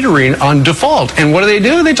teetering on default. And what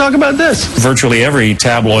do? They talk about this. Virtually every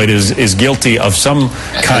tabloid is guilty of some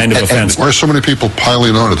kind of offense. Why are so many people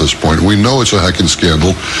piling on at this point? We know it's a hacking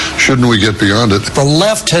scandal. Shouldn't we get beyond it? The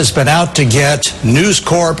left has been out to get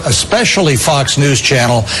Newscorp, especially Fox News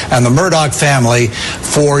Channel, and the Murdoch family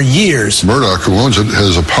for years. Murdoch, who owns it,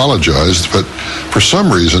 has apologized, but for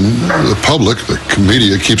some reason, the public, the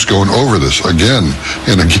media, keeps going over this again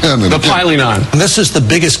and again and again. The piling on. This is the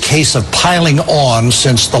biggest case of piling on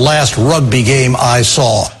since the last rugby game I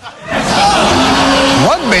saw.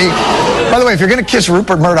 Rugby? By the way, if you're going to kiss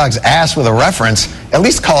Rupert Murdoch's ass with a reference, at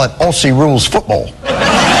least call it Aussie Rules Football.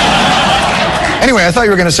 Anyway, I thought you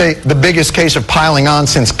were going to say the biggest case of piling on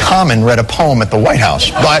since Common read a poem at the White House.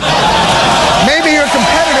 But maybe your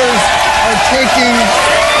competitors are taking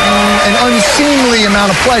an unseemly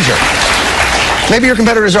amount of pleasure. Maybe your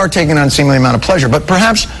competitors are taking an unseemly amount of pleasure, but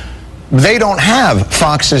perhaps they don't have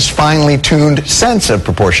Fox's finely tuned sense of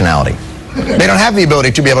proportionality. They don't have the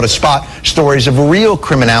ability to be able to spot stories of real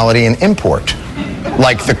criminality and import,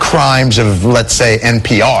 like the crimes of, let's say,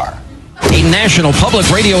 NPR. A national public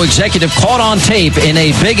radio executive caught on tape in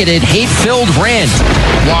a bigoted, hate-filled rant.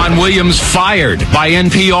 Juan Williams fired by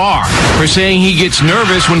NPR for saying he gets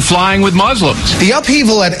nervous when flying with Muslims. The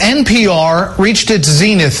upheaval at NPR reached its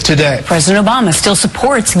zenith today. President Obama still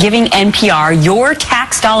supports giving NPR your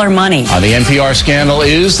tax dollar money. The NPR scandal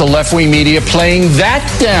is the left-wing media playing that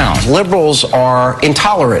down. Liberals are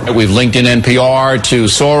intolerant. We've linked in NPR to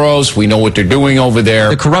Soros. We know what they're doing over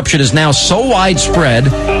there. The corruption is now so widespread,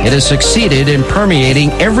 it has succeeded in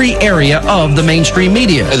permeating every area of the mainstream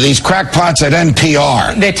media. These crackpots at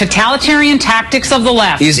NPR. The totalitarian tactics of the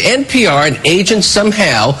left. Is NPR an agent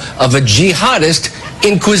somehow of a jihadist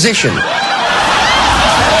inquisition?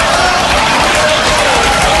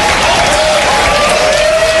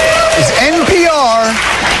 Is NPR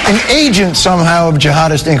an agent somehow of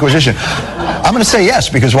jihadist inquisition? I'm going to say yes,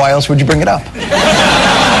 because why else would you bring it up?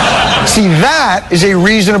 See, that is a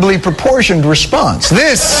reasonably proportioned response.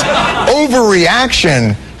 This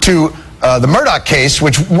overreaction to the Murdoch case,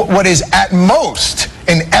 which what is at most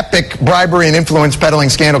an epic bribery and influence peddling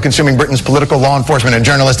scandal consuming Britain's political, law enforcement, and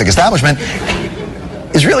journalistic establishment,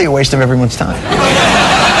 is really a waste of everyone's time.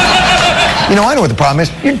 You know, I know what the problem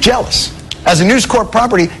is. You're jealous. As a News Corp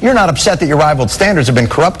property, you're not upset that your rival's standards have been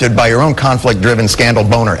corrupted by your own conflict-driven scandal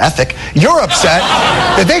boner ethic. You're upset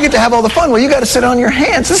that they get to have all the fun while you got to sit on your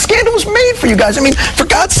hands. The scandal was made for you guys. I mean, for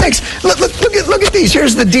God's sakes, look at these.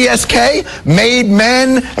 Here's the DSK, Made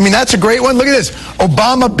Men. I mean, that's a great one. Look at this.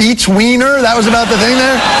 Obama beats Wiener. That was about the thing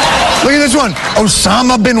there. Look at this one.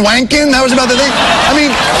 Osama bin Wankin. That was about the thing. I mean,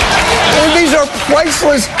 these are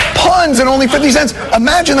priceless puns and only 50 cents.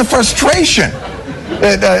 Imagine the frustration.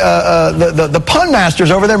 The pun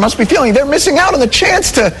masters over there must be feeling they're missing out on the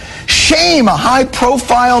chance to shame a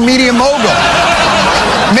high-profile media mogul,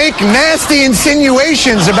 make nasty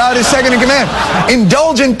insinuations about his second-in-command,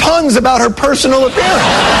 indulge in puns about her personal appearance,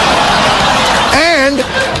 and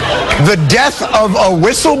the death of a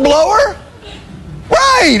whistleblower?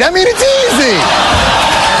 Right! I mean, it's easy.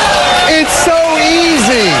 It's so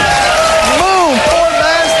easy. Boom! Poor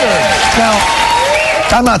bastard. Now,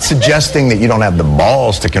 I'm not suggesting that you don't have the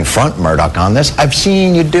balls to confront Murdoch on this. I've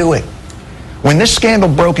seen you do it. When this scandal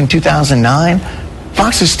broke in 2009,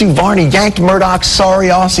 Fox's Stu Varney yanked Murdoch's sorry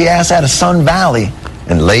Aussie ass out of Sun Valley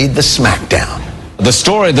and laid the smackdown. The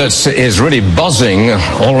story that is really buzzing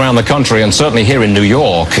all around the country and certainly here in New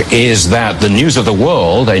York is that the News of the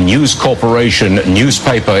World, a News Corporation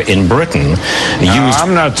newspaper in Britain,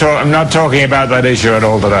 I'm not talking about that issue at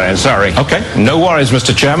all today. Sorry. Okay, no worries,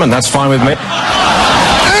 Mr. Chairman. That's fine with me.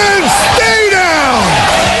 And stay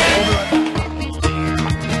down!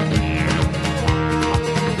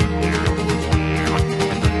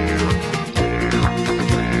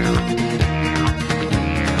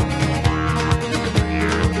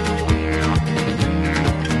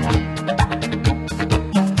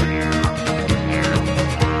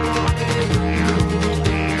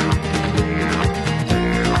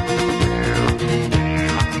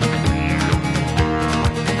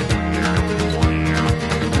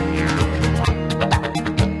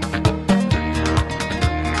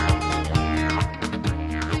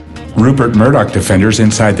 Rupert Murdoch defenders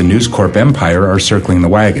inside the News Corp empire are circling the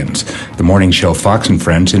wagons. The morning show Fox and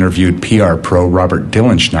Friends interviewed PR pro Robert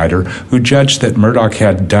Dillenschneider, who judged that Murdoch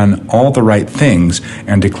had done all the right things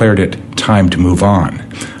and declared it time to move on.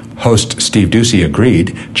 Host Steve Doocy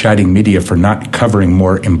agreed, chiding media for not covering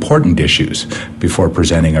more important issues before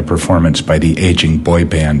presenting a performance by the aging boy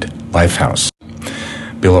band Lifehouse.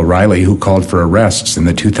 Bill O'Reilly, who called for arrests in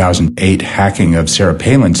the 2008 hacking of Sarah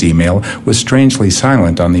Palin's email, was strangely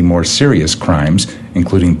silent on the more serious crimes,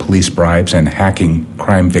 including police bribes and hacking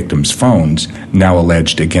crime victims' phones, now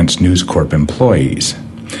alleged against News Corp employees.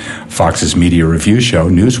 Fox's media review show,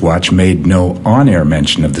 Newswatch, made no on-air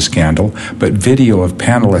mention of the scandal, but video of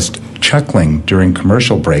panelists chuckling during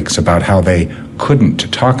commercial breaks about how they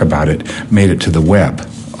couldn't talk about it made it to the web,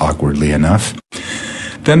 awkwardly enough.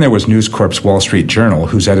 Then there was News Corp's Wall Street Journal,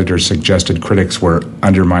 whose editors suggested critics were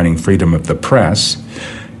undermining freedom of the press,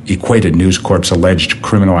 equated News Corp's alleged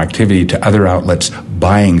criminal activity to other outlets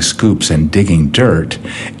buying scoops and digging dirt,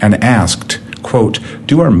 and asked, quote,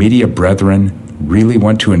 "Do our media brethren really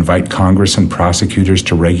want to invite Congress and prosecutors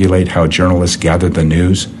to regulate how journalists gather the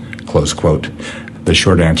news?" Close quote. The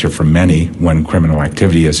short answer from many, when criminal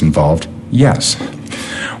activity is involved, yes.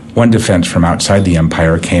 One defense from outside the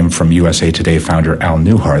empire came from USA Today founder Al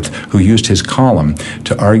Newharth, who used his column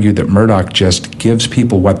to argue that Murdoch just gives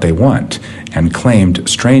people what they want, and claimed,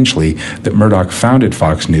 strangely, that Murdoch founded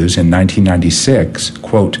Fox News in 1996,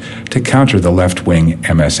 quote, to counter the left-wing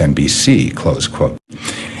MSNBC, close quote.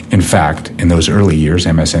 In fact, in those early years,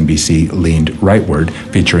 MSNBC leaned rightward,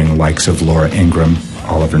 featuring the likes of Laura Ingraham,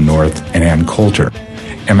 Oliver North, and Ann Coulter.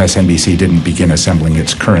 MSNBC didn't begin assembling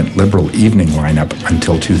its current liberal evening lineup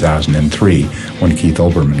until 2003, when Keith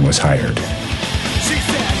Olbermann was hired.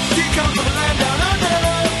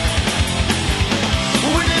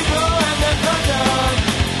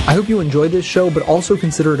 I hope you enjoyed this show, but also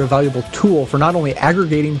consider it a valuable tool for not only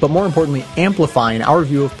aggregating, but more importantly, amplifying our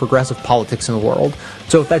view of progressive politics in the world.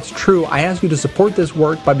 So if that's true, I ask you to support this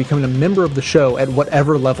work by becoming a member of the show at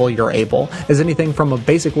whatever level you're able, as anything from a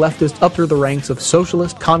basic leftist up through the ranks of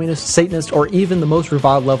socialist, communist, Satanist, or even the most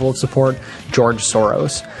reviled level of support, George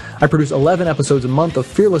Soros. I produce 11 episodes a month of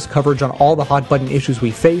fearless coverage on all the hot-button issues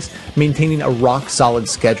we face, maintaining a rock-solid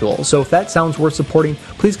schedule. So if that sounds worth supporting,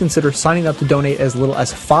 please consider signing up to donate as little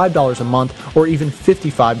as $5 $5 a month or even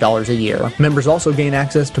 $55 a year. Members also gain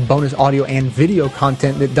access to bonus audio and video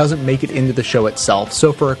content that doesn't make it into the show itself.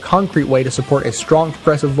 So for a concrete way to support a strong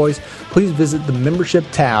progressive voice, please visit the membership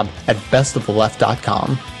tab at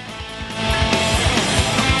bestoftheleft.com.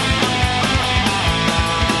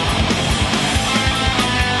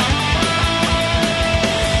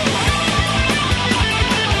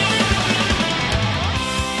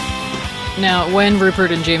 Now, when Rupert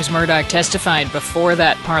and James Murdoch testified before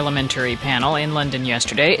that parliamentary panel in London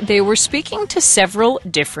yesterday, they were speaking to several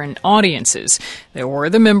different audiences. There were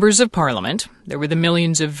the members of Parliament, there were the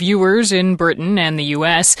millions of viewers in Britain and the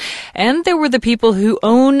US, and there were the people who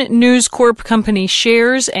own Newscorp company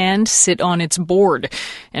shares and sit on its board.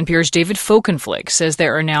 NPR's David Folkenflik says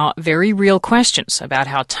there are now very real questions about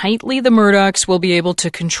how tightly the Murdochs will be able to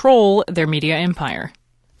control their media empire.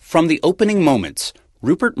 From the opening moments,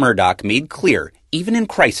 Rupert Murdoch made clear, even in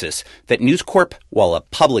crisis, that News Corp, while a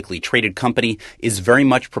publicly traded company, is very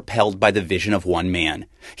much propelled by the vision of one man.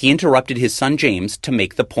 He interrupted his son James to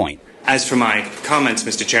make the point. As for my comments,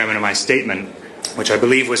 Mr. Chairman, and my statement, which I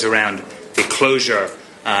believe was around the closure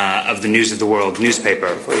of the News of the World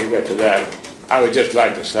newspaper. Before you get to that, I would just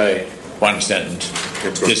like to say one sentence.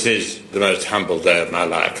 This is the most humble day of my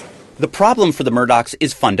life. The problem for the Murdochs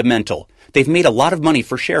is fundamental. They've made a lot of money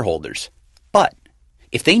for shareholders. But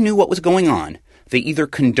if they knew what was going on, they either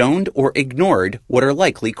condoned or ignored what are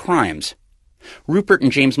likely crimes. Rupert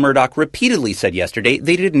and James Murdoch repeatedly said yesterday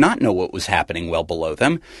they did not know what was happening well below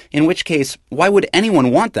them, in which case, why would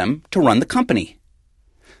anyone want them to run the company?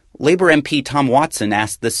 Labour MP Tom Watson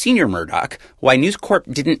asked the senior Murdoch why News Corp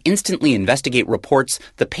didn't instantly investigate reports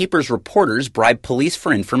the paper's reporters bribed police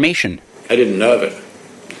for information. I didn't know of it.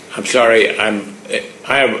 I'm sorry, if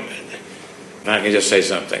I can just say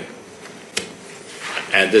something.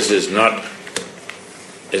 And this is not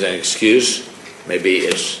as an excuse, maybe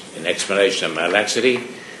it's an explanation of my laxity.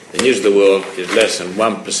 The News of the World is less than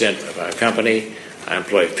 1% of our company. I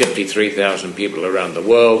employ 53,000 people around the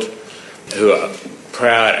world who are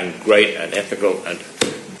proud and great and ethical and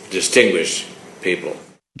distinguished people.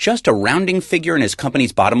 Just a rounding figure in his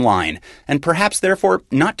company's bottom line, and perhaps therefore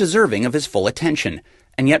not deserving of his full attention.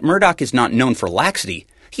 And yet Murdoch is not known for laxity.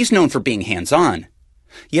 He's known for being hands-on.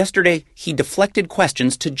 Yesterday, he deflected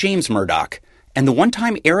questions to James Murdoch, and the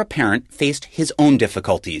one-time heir apparent faced his own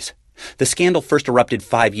difficulties. The scandal first erupted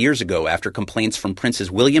 5 years ago after complaints from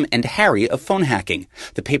Princes William and Harry of phone hacking.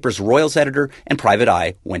 The paper's royals editor and private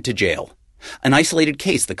eye went to jail. An isolated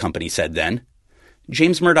case, the company said then.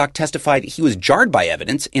 James Murdoch testified he was jarred by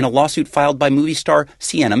evidence in a lawsuit filed by movie star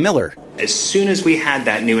Sienna Miller. As soon as we had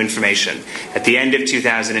that new information at the end of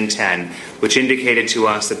 2010, which indicated to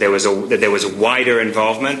us that there was a wider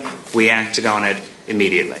involvement, we acted on it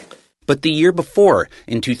immediately. But the year before,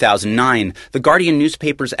 in 2009, the Guardian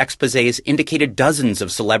newspaper's exposés indicated dozens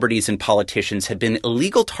of celebrities and politicians had been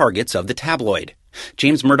illegal targets of the tabloid.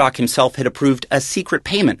 James Murdoch himself had approved a secret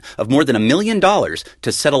payment of more than $1 million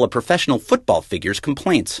to settle a professional football figure's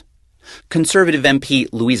complaints. Conservative MP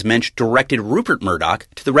Louise Mensch directed Rupert Murdoch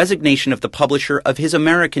to the resignation of the publisher of his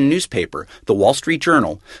American newspaper, The Wall Street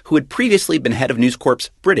Journal, who had previously been head of News Corp's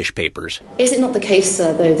British papers. Is it not the case,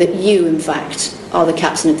 sir, though, that you, in fact, are the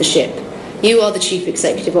captain of the ship? You are the chief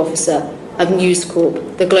executive officer of News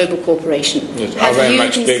Corp, the global corporation. Yes, a very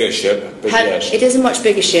much bigger ship, but yes. It is a much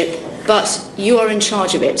bigger ship, but you are in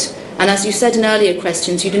charge of it. And as you said in earlier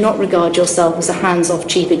questions, you do not regard yourself as a hands-off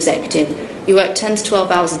chief executive. You work 10 to 12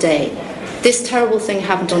 hours a day. This terrible thing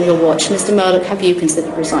happened on your watch. Mr. Murdoch, have you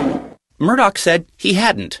considered resigning? Murdoch said he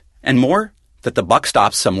hadn't, and more, that the buck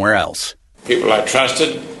stops somewhere else. People I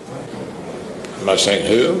trusted, I'm not saying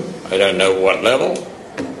who, I don't know what level,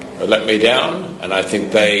 let me down, and I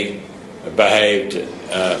think they behaved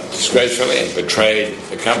disgracefully and betrayed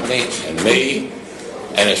the company and me,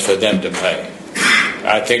 and it's for them to pay.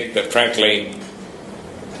 I think that, frankly,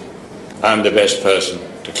 I'm the best person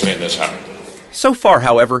to clean this up. So far,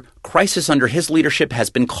 however, crisis under his leadership has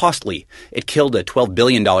been costly. It killed a $12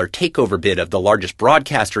 billion takeover bid of the largest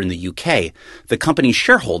broadcaster in the UK. The company's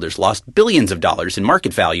shareholders lost billions of dollars in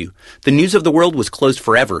market value. The News of the World was closed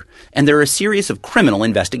forever, and there are a series of criminal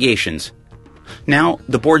investigations. Now,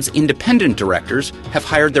 the board's independent directors have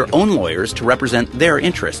hired their own lawyers to represent their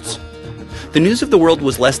interests. The News of the World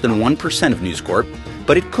was less than 1% of News Corp,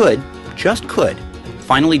 but it could, just could,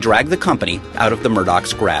 finally drag the company out of the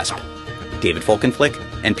Murdoch's grasp. David Folkenflik,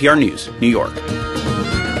 NPR News, New York.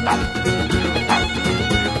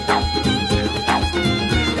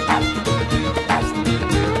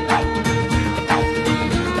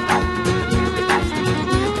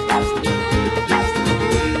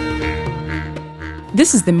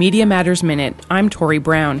 This is the Media Matters Minute. I'm Tori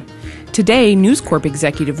Brown. Today, Newscorp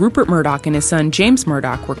executive Rupert Murdoch and his son James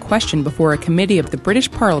Murdoch were questioned before a committee of the British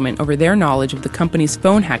Parliament over their knowledge of the company's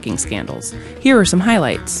phone hacking scandals. Here are some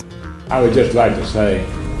highlights. I would just like to say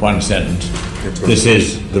one sentence. This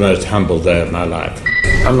is the most humble day of my life.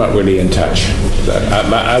 I'm not really in touch.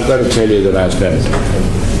 I've got to tell you that I spend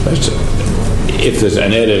if there's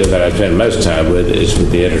an editor that I spend most time with, it's with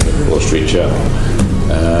the editor of the Wall Street Journal.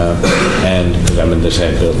 And because I'm in the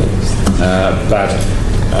same building. But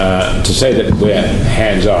to say that we're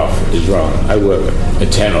hands off is wrong. I work a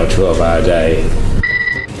 10 or 12-hour day.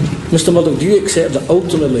 Mr. Murdoch, do you accept that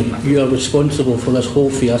ultimately you are responsible for this whole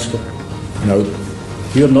fiasco? No.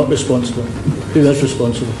 You're not responsible. Who is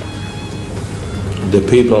responsible? The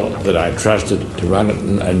people that I trusted to run it,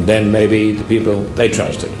 and then maybe the people they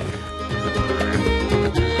trusted.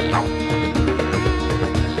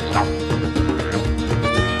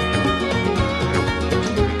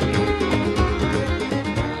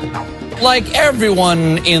 Like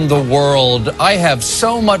everyone in the world, I have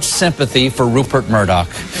so much sympathy for Rupert Murdoch.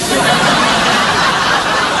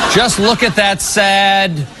 Just look at that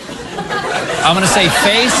sad, I'm going to say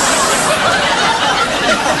face.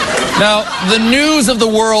 Now, the news of the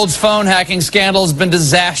world's phone hacking scandal has been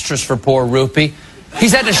disastrous for poor Rupie.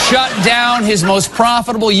 He's had to shut down his most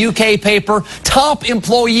profitable UK paper. Top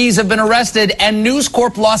employees have been arrested, and News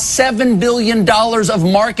Corp lost $7 billion of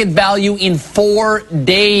market value in 4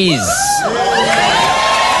 days.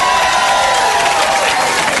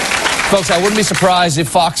 Folks, I wouldn't be surprised if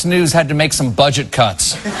Fox News had to make some budget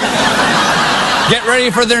cuts. Get ready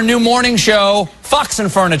for their new morning show, Fox and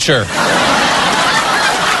Furniture.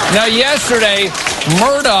 Now, yesterday,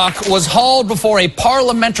 Murdoch was hauled before a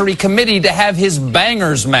parliamentary committee to have his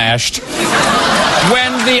bangers mashed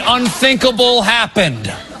when the unthinkable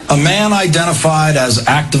happened. A man identified as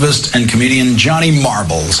activist and comedian Johnny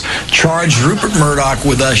Marbles charged Rupert Murdoch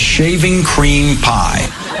with a shaving cream pie.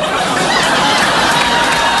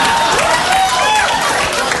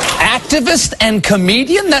 Activist and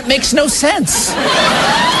comedian? That makes no sense.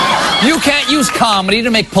 You can't use comedy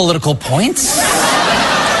to make political points.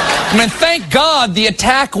 I mean, thank God the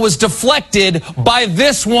attack was deflected by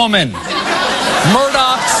this woman.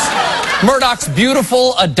 Murdoch's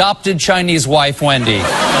beautiful adopted Chinese wife, Wendy.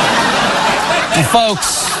 And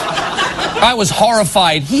folks, I was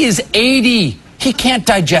horrified. He is 80. He can't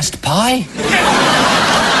digest pie.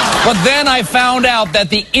 But then I found out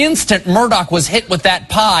that the instant Murdoch was hit with that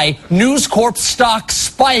pie, News Corp stock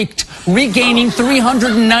spiked, regaining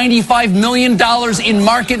 $395 million in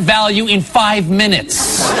market value in 5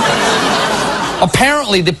 minutes.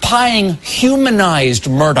 Apparently, the pieing humanized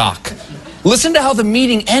Murdoch. Listen to how the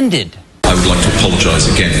meeting ended. I would like to apologise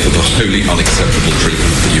again for the wholly unacceptable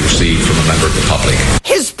treatment that you received from a member of the public.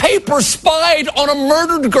 His paper spied on a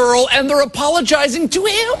murdered girl, and they're apologizing to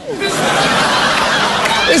him.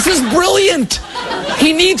 This is brilliant.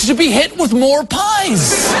 He needs to be hit with more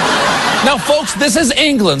pies. Now, folks, this is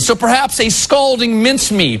England, so perhaps a scalding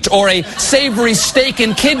mincemeat, or a savory steak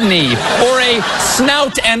and kidney, or a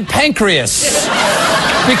snout and pancreas.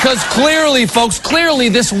 Because clearly, folks, clearly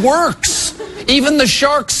this works. Even the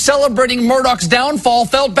sharks celebrating Murdoch's downfall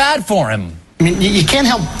felt bad for him. I mean, you can't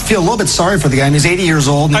help feel a little bit sorry for the guy. He's 80 years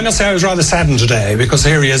old. I must say I was rather saddened today, because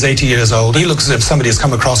here he is, 80 years old. He looks as if somebody has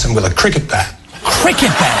come across him with a cricket bat. Cricket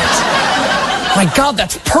bat? My God,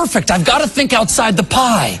 that's perfect. I've got to think outside the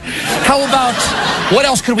pie. How about, what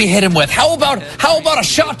else could we hit him with? How about a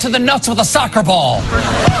shot to the nuts with a soccer ball?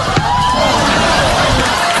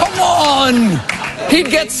 Come on. He'd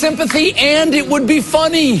get sympathy and it would be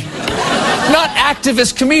funny. Not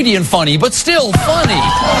activist comedian funny, but still funny.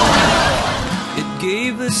 It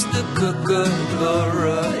gave us the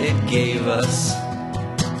kookaburra, it gave us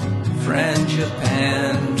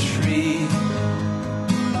frangipane tree.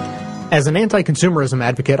 As an anti-consumerism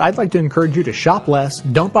advocate, I'd like to encourage you to shop less,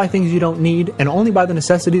 don't buy things you don't need, and only buy the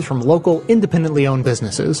necessities from local, independently owned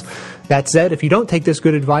businesses. That said, if you don't take this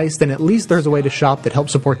good advice, then at least there's a way to shop that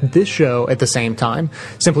helps support this show at the same time.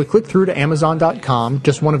 Simply click through to Amazon.com,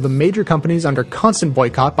 just one of the major companies under constant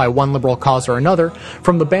boycott by one liberal cause or another,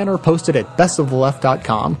 from the banner posted at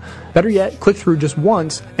bestoftheleft.com. Better yet, click through just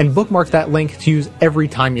once and bookmark that link to use every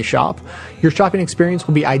time you shop. Your shopping experience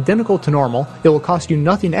will be identical to normal. It will cost you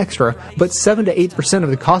nothing extra, but 7 to 8% of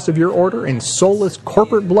the cost of your order in soulless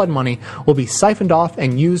corporate blood money will be siphoned off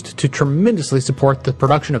and used to tremendously support the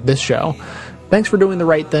production of this show. Thanks for doing the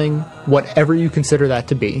right thing, whatever you consider that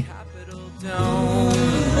to be.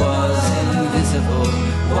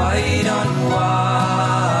 White on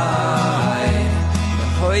white, the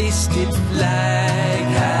hoisted flag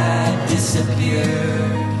had disappeared.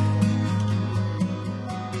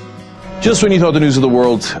 Just when you thought the News of the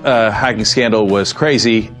World hacking scandal was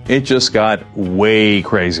crazy, it just got way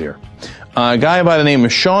crazier. A guy by the name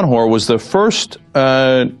of Sean Hoare was the first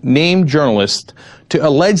named journalist to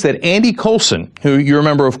allege that Andy Coulson, who you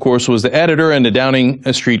remember, of course, was the editor and the Downing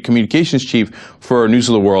Street communications chief for News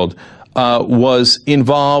of the World, was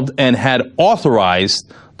involved and had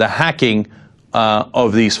authorized the hacking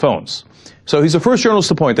of these phones. So he's the first journalist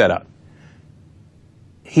to point that out.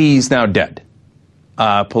 He's now dead.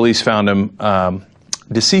 Police found him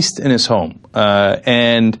deceased in his home.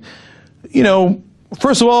 And, you know,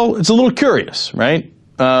 first of all, it's a little curious, right?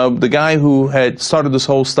 The guy who had started this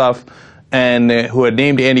whole stuff and who had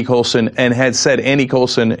named Andy Coulson and had said Andy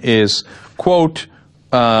Coulson is, quote,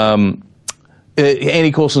 Andy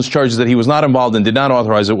Coulson's charges that he was not involved and did not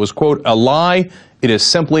authorize it was, quote, a lie. It is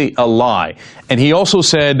simply a lie. And he also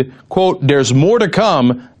said, quote, there's more to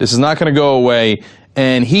come. This is not going to go away.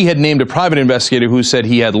 And he had named a private investigator who said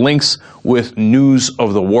he had links with News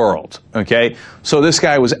of the World. Okay? So this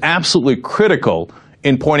guy was absolutely critical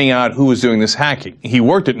in pointing out who was doing this hacking. He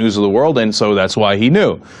worked at News of the World, and so that's why he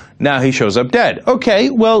knew. Now he shows up dead. Okay,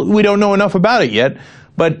 well, we don't know enough about it yet.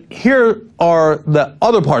 But here are the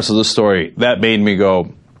other parts of the story that made me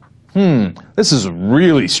go, this is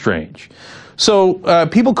really strange. So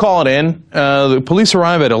people call it in. The police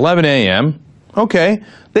arrive at 11 a.m. Okay.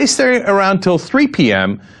 They stay around till 3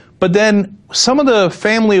 p.m., but then some of the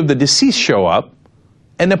family of the deceased show up,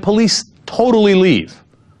 and the police totally leave.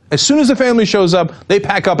 As soon as the family shows up, they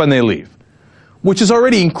pack up and they leave, which is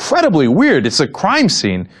already incredibly weird. It's a crime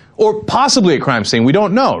scene, or possibly a crime scene. We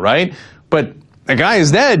don't know, right? But the guy is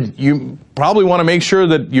dead. You probably want to make sure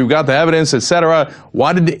that you've got the evidence, etc.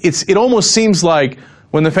 It almost seems like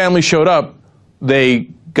when the family showed up, the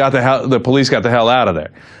police got the hell out of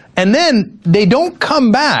there. And then they don't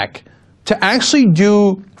come back to actually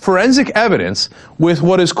do forensic evidence with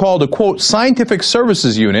what is called a, quote, scientific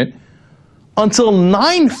services unit until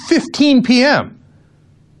 9:15 p.m.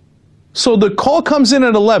 So the call comes in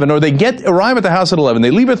at 11, or they arrive at the house at 11,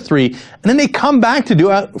 they leave at 3, and then they come back to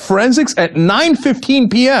do forensics at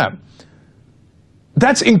 9:15 p.m.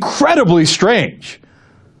 That's incredibly strange.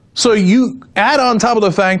 So you add on top of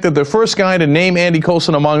the fact that the first guy to name Andy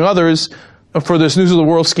Coulson, among others, for this News of the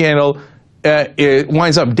World scandal, it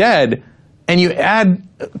winds up dead, and you add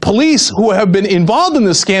police who have been involved in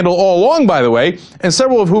this scandal all along, by the way, and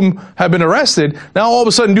several of whom have been arrested, now all of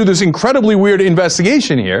a sudden do this incredibly weird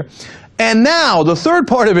investigation here. And now the third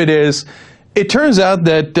part of it is, it turns out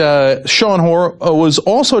that Sean Hoare was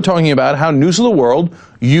also talking about how News of the World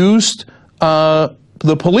used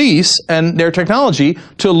the police and their technology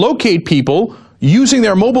to locate people using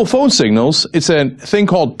their mobile phone signals. It's a thing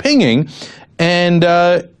called pinging, and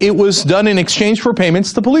it was done in exchange for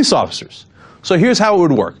payments to police officers. So here's how it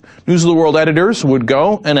would work. News of the World editors would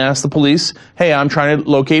go and ask the police, hey, I'm trying to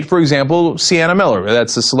locate, for example, Sienna Miller.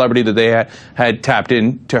 That's the celebrity that they had tapped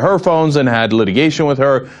into her phones and had litigation with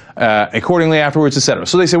her accordingly afterwards, etc.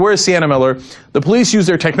 So they say, where's Sienna Miller? The police use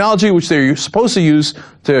their technology, which they're supposed to use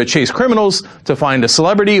to chase criminals, to find a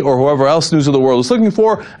celebrity or whoever else News of the World is looking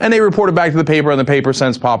for, and they report it back to the paper, and the paper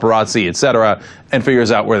sends paparazzi, etc., and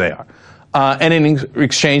figures out where they are. And in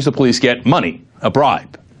exchange, the police get money, a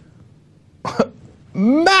bribe.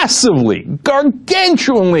 Massively,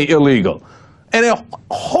 gargantuanly illegal, and a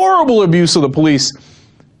horrible abuse of the police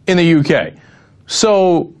in the UK.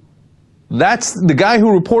 So that's the guy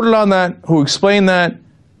who reported on that, who explained that,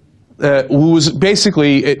 who was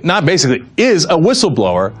basically, not basically, is a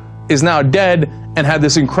whistleblower, is now dead and had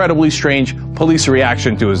this incredibly strange police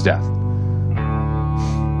reaction to his death.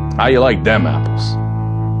 How you like them apples?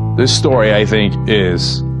 This story, I think,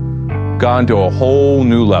 is gone to a whole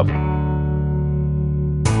new level.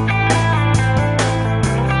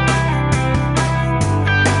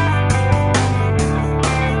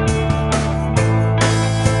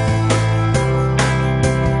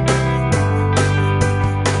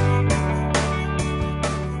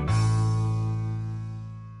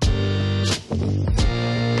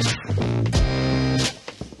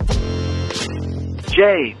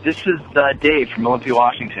 Jay, this is Dave from Olympia,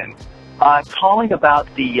 Washington. Calling about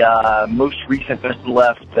the most recent Best of the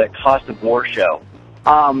Left, the Cost of War show.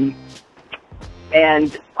 And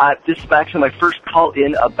this is actually my first call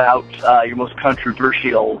in about your most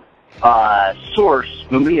controversial source,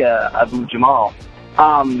 Mumia Abu Jamal.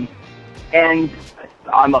 And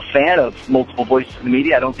I'm a fan of multiple voices in the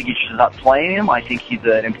media. I don't think you should stop playing him. I think he's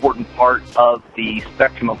an important part of the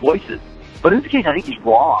spectrum of voices. But in this case, I think he's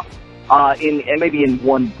wrong. And maybe in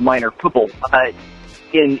one minor quibble,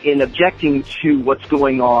 in objecting to what's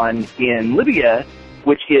going on in Libya,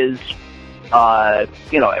 which is,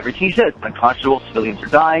 everything he says, unconscionable, civilians are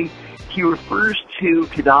dying. he refers to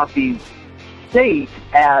Gaddafi's state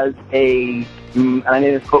as a, I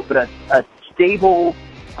need to quote, but a stable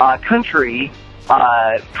country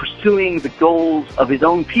pursuing the goals of his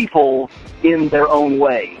own people in their own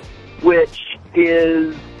way, which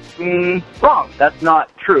is wrong. That's not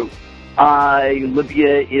true.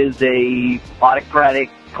 Libya is a autocratic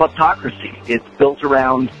kleptocracy. It's built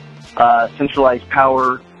around centralized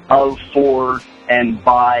power of, for, and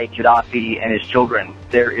by Gaddafi and his children.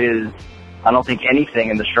 There is, I don't think, anything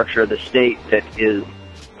in the structure of the state that is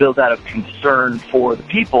built out of concern for the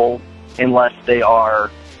people unless they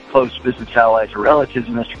are close business allies or relatives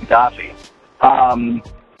of Mr. Gaddafi.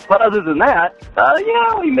 But other than that,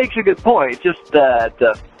 he makes a good point. Just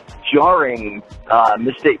the jarring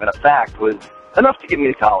misstatement of fact was enough to get me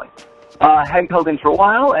to calling. Hadn't called in for a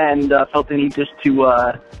while and felt the need just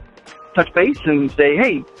to touch base and say,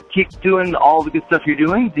 hey, keep doing all the good stuff you're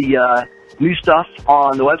doing, the new stuff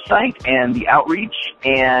on the website and the outreach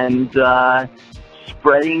and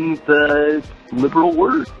spreading the liberal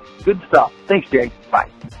word. Good stuff. Thanks, Jay. Bye.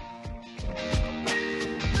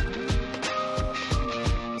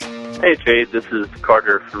 Hey, Jay, this is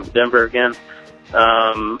Carter from Denver again.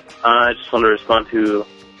 I just want to respond to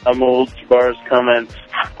Amol Jabbar's comments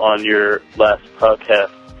on your last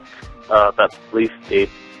podcast about the police state.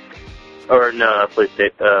 Or, no, not police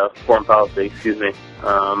state, foreign policy, excuse me,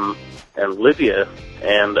 and Libya.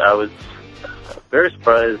 And I was very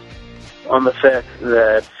surprised on the fact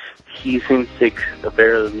that he seems to take a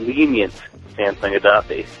very lenient stance on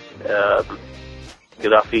Gaddafi.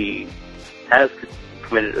 Gaddafi has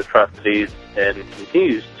committed atrocities and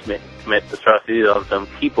continues to commit atrocities on his own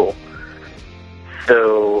people.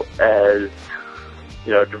 So, as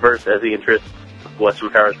diverse as the interests of Western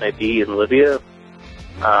powers may be in Libya,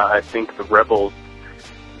 I think the rebels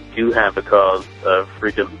do have a cause of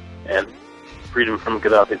freedom and freedom from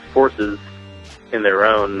Gaddafi's forces in their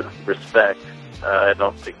own respect. I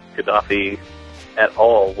don't think Gaddafi at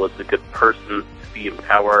all was a good person to be in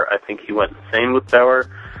power. I think he went insane with power.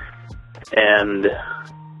 And,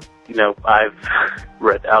 I've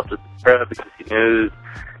read Al Jazeera, BBC News,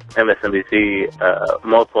 MSNBC,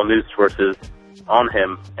 multiple news sources on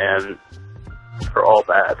him, and they're all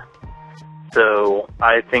bad. So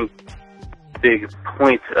I think the big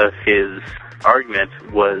point of his argument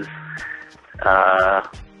was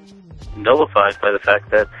nullified by the fact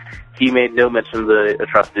that he made no mention of the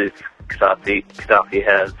atrocities Gaddafi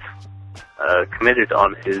has committed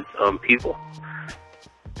on his own people.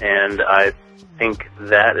 And I think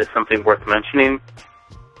that is something worth mentioning.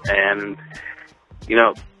 And,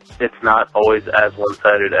 it's not always as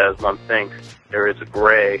one-sided as one thinks. There is a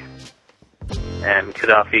gray. And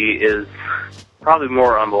Gaddafi is probably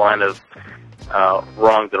more on the line of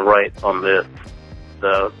wrong than right on this.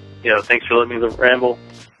 So, thanks for letting me ramble,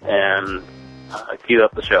 and keep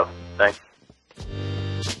up the show. Thanks.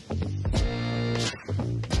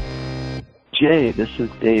 Jay, this is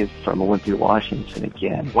Dave from Olympia, Washington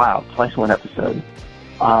again. Wow, twice one episode.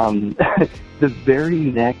 The very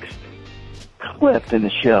next clip in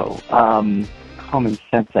the show, Common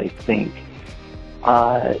Sense, I think,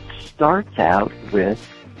 starts out with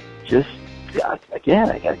just,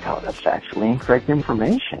 again, I gotta call it a factually incorrect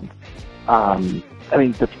information. The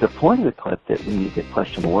point of the clip that we need to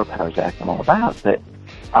question the War Powers Act and all about, but,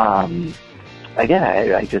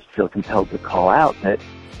 again, I just feel compelled to call out that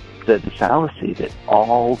the fallacy that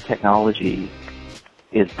all technology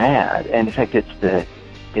is bad, and in fact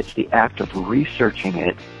it's the act of researching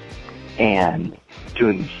it and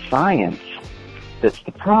doing science that's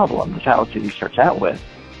the problem, the fallacy he starts out with.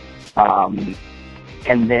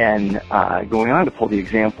 And then going on to pull the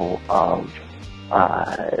example of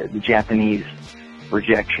the Japanese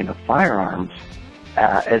rejection of firearms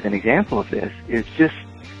as an example of this is just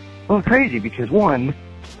crazy because, one,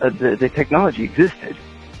 the technology existed.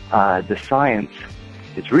 The science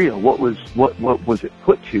is real. What was it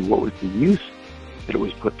put to? What was the use that it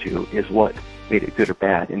was put to is what made it good or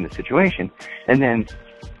bad in the situation. And then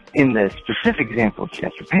in the specific example of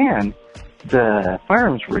Japan, the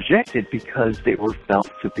firearms were rejected because they were felt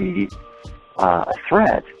to be a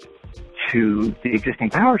threat to the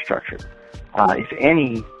existing power structure. If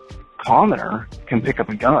any commoner can pick up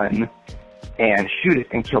a gun and shoot it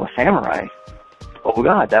and kill a samurai, oh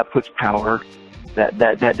God, that puts power, that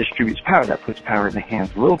distributes power, that puts power in the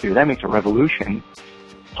hands of little people. That makes a revolution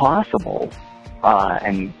possible,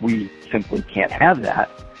 and we simply can't have that.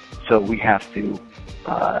 So we have to,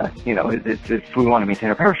 if we want to maintain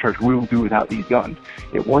our power structure, we will do without these guns.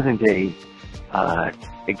 It wasn't a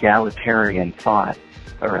egalitarian thought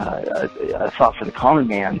or a thought for the common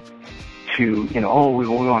man to, we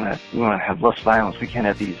want to have less violence. We can't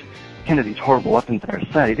have these Kennedy's horrible weapons in our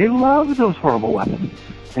society. They love those horrible weapons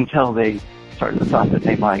until they started the thought that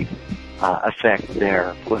they might affect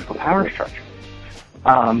their political power structure.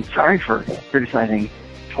 Sorry for criticizing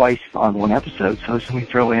twice on one episode, so let me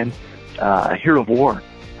throw in Hero of War,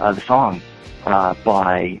 the song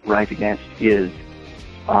by Rise Against is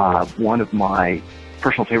one of my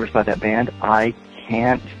personal favorites by that band. I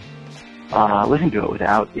can't listen to it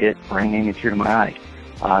without it bringing a tear to my eye.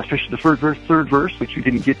 Especially the third verse, which you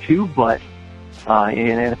didn't get to, but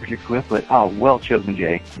in a particular clip. But well chosen,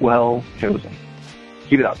 Jay. Well chosen.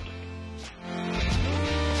 Keep it up.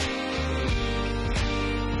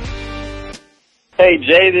 Hey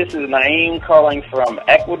Jay, this is Naeem calling from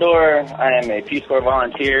Ecuador. I am a Peace Corps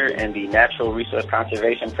volunteer in the Natural Resource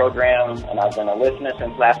Conservation Program, and I've been a listener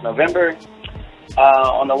since last November.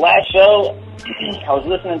 On the last show, I was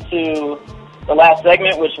listening to the last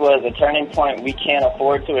segment, which was A Turning Point We Can't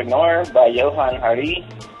Afford to Ignore by Johan Hari.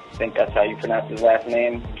 I think that's how you pronounce his last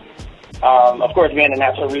name. Of course, being a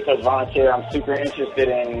natural resource volunteer, I'm super interested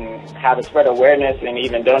in how to spread awareness and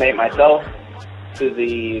even donate myself to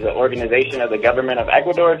the organization of the government of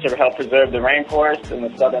Ecuador to help preserve the rainforest in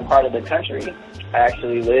the southern part of the country. I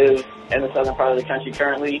actually live in the southern part of the country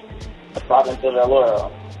currently, the province of El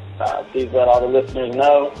Oro. Please let all the listeners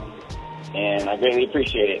know, and I greatly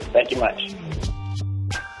appreciate it. Thank you much.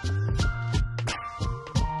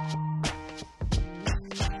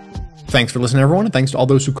 Thanks for listening, everyone, and thanks to all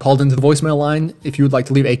those who called into the voicemail line. If you would like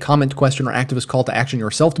to leave a comment, question, or activist call to action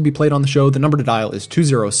yourself to be played on the show, the number to dial is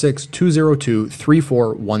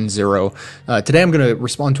 206-202-3410. Today I'm going to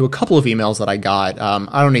respond to a couple of emails that I got.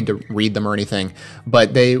 I don't need to read them or anything,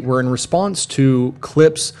 but they were in response to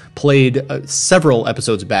clips played several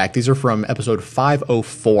episodes back. These are from episode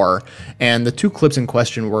 504, and the two clips in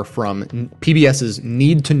question were from PBS's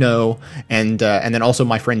Need to Know and then also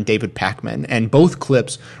my friend David Packman, and both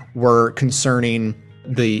clips were concerning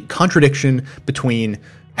the contradiction between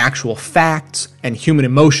actual facts and human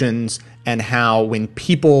emotions, and how when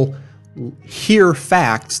people hear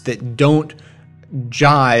facts that don't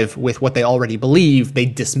jive with what they already believe, they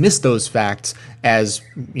dismiss those facts as,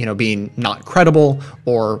 being not credible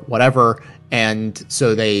or whatever, and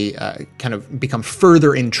so they kind of become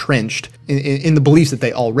further entrenched in the beliefs that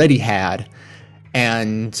they already had,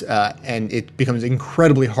 and it becomes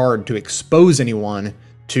incredibly hard to expose anyone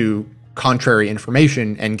to contrary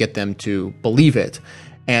information and get them to believe it.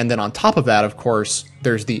 And then on top of that, of course,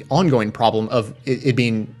 there's the ongoing problem of it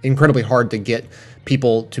being incredibly hard to get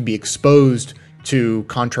people to be exposed to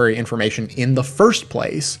contrary information in the first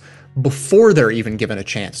place before they're even given a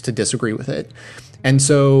chance to disagree with it. And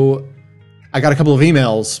so I got a couple of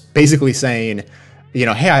emails basically saying,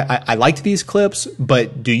 hey, I liked these clips,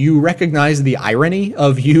 but do you recognize the irony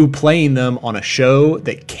of you playing them on a show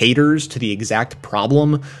that caters to the exact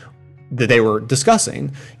problem that they were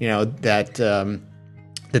discussing? That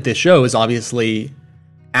this show is obviously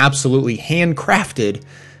absolutely handcrafted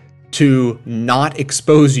to not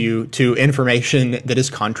expose you to information that is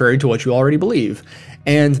contrary to what you already believe.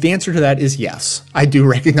 And the answer to that is yes. I do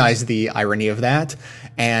recognize the irony of that,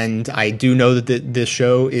 and I do know that this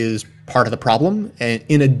show is part of the problem, and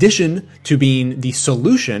in addition to being the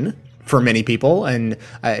solution for many people. And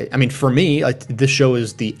I mean, for me, this show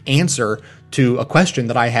is the answer to a question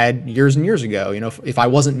that I had years and years ago. If I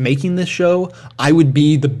wasn't making this show, I would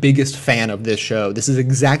be the biggest fan of this show. This is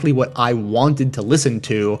exactly what I wanted to listen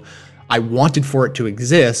to. I wanted for it to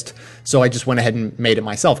exist, so I just went ahead and made it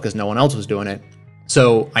myself because no one else was doing it.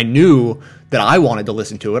 So I knew that I wanted to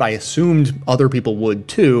listen to it. I assumed other people would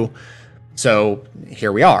too. So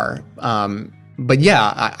here we are. But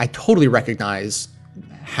yeah, I totally recognize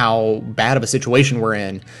how bad of a situation we're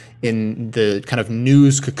in the kind of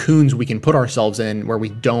news cocoons we can put ourselves in, where we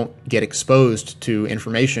don't get exposed to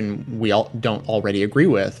information we don't already agree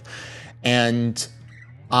with. And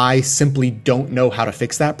I simply don't know how to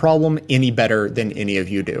fix that problem any better than any of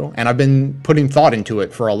you do. And I've been putting thought into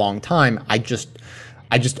it for a long time.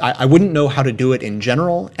 I wouldn't know how to do it in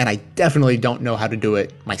general, and I definitely don't know how to do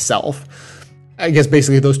it myself. I guess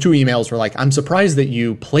basically those two emails were like, I'm surprised that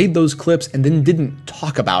you played those clips and then didn't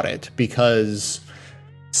talk about it, because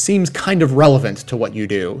it seems kind of relevant to what you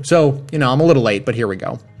do. So, I'm a little late, but here we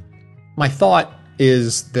go. My thought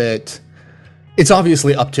is that it's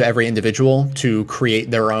obviously up to every individual to create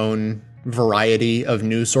their own variety of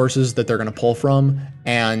news sources that they're going to pull from.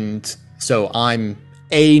 And so I'm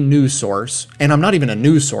a news source, and I'm not even a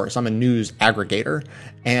news source. I'm a news aggregator.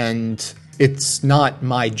 And it's not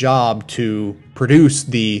my job to produce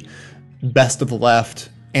the best of the left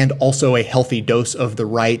and also a healthy dose of the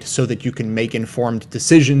right so that you can make informed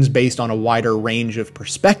decisions based on a wider range of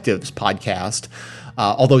perspectives podcast.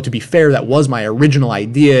 Although, to be fair, that was my original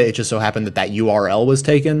idea. It just so happened that URL was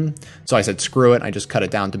taken. So I said, screw it. I just cut it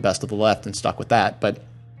down to Best of the Left and stuck with that. But,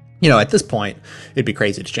 at this point, it'd be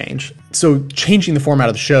crazy to change. So changing the format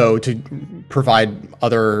of the show to provide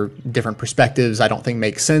other different perspectives, I don't think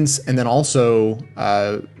makes sense. And then also,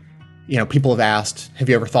 people have asked, have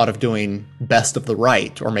you ever thought of doing Best of the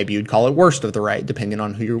Right? Or maybe you'd call it Worst of the Right, depending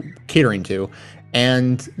on who you're catering to.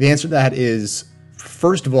 And the answer to that is,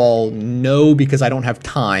 first of all, no, because I don't have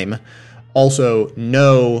time. Also,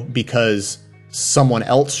 no, because someone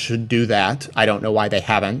else should do that. I don't know why they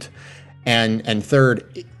haven't. And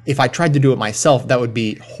third, if I tried to do it myself, that would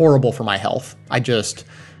be horrible for my health. I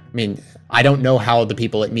don't know how the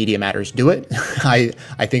people at Media Matters do it. I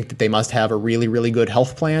think that they must have a really, really good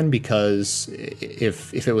health plan, because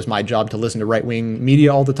if it was my job to listen to right-wing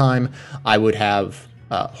media all the time, I would have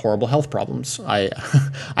horrible health problems. I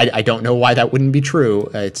don't know why that wouldn't be true.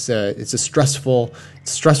 It's stressful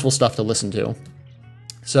stuff to listen to.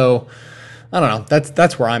 So I don't know.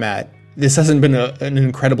 That's where I'm at. This hasn't been an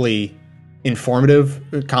incredibly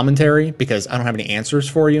informative commentary because I don't have any answers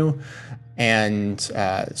for you. And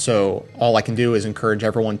so all I can do is encourage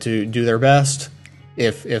everyone to do their best.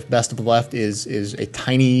 If Best of the Left is a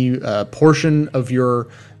tiny portion of your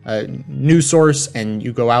news source, and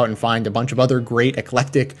you go out and find a bunch of other great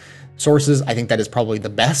eclectic sources, I think that is probably the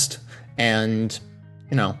best. And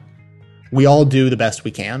we all do the best we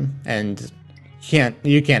can, and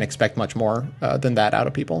you can't expect much more than that out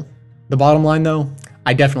of people. The bottom line, though,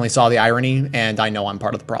 I definitely saw the irony, and I know I'm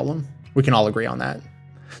part of the problem. We can all agree on that.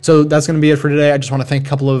 So that's going to be it for today. I just want to thank a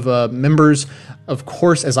couple of members. Of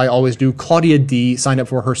course, as I always do, Claudia D. signed up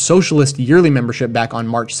for her Socialist yearly membership back on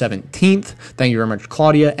March 17th. Thank you very much,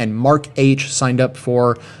 Claudia. And Mark H. signed up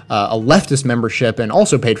for a leftist membership and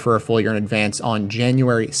also paid for a full year in advance on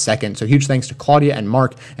January 2nd. So huge thanks to Claudia and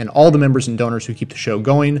Mark and all the members and donors who keep the show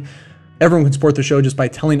going. Everyone can support the show just by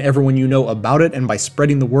telling everyone you know about it and by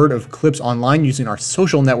spreading the word of Clips online using our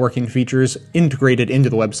social networking features integrated into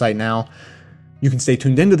the website now. You can stay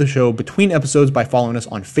tuned into the show between episodes by following us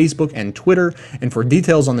on Facebook and Twitter, and for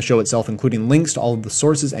details on the show itself, including links to all of the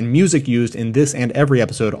sources and music used in this and every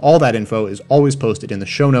episode, all that info is always posted in the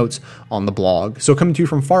show notes on the blog. So coming to you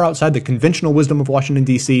from far outside the conventional wisdom of Washington,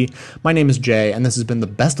 D.C., my name is Jay, and this has been the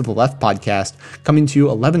Best of the Left podcast, coming to you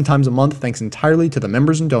 11 times a month thanks entirely to the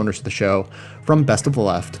members and donors of the show from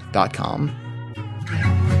bestoftheleft.com.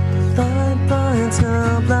 It's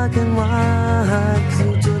now black and white, 'cause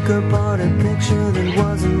you took apart a picture that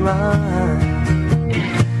wasn't right.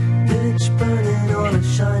 Pitch burning on a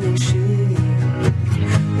shining sheet,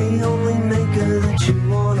 the only maker that you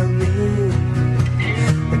wanna meet.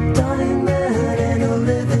 A dying man in a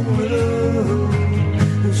living room,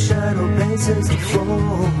 whose shadow paces the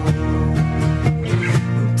floor.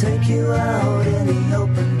 He'll take you out in the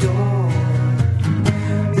open door.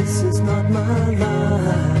 This is not my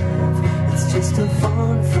life. Just a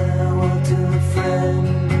fond farewell to a friend.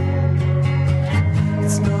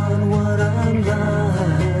 It's not what I'm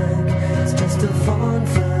like. It's just a fond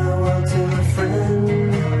farewell to a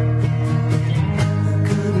friend. I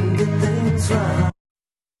couldn't get things right.